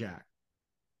Union Jack.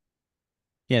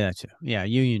 Yeah, that's it. Yeah,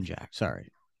 Union Jack.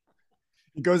 Sorry.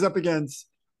 He goes up against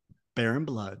Baron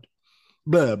Blood.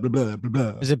 Blah, blah, blah, blah,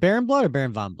 blah. Is it Baron Blood or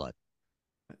Baron Von Blood?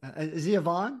 Is he a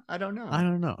Von? I don't know.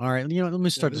 All right. Let me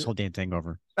start this whole damn thing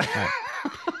over. All right.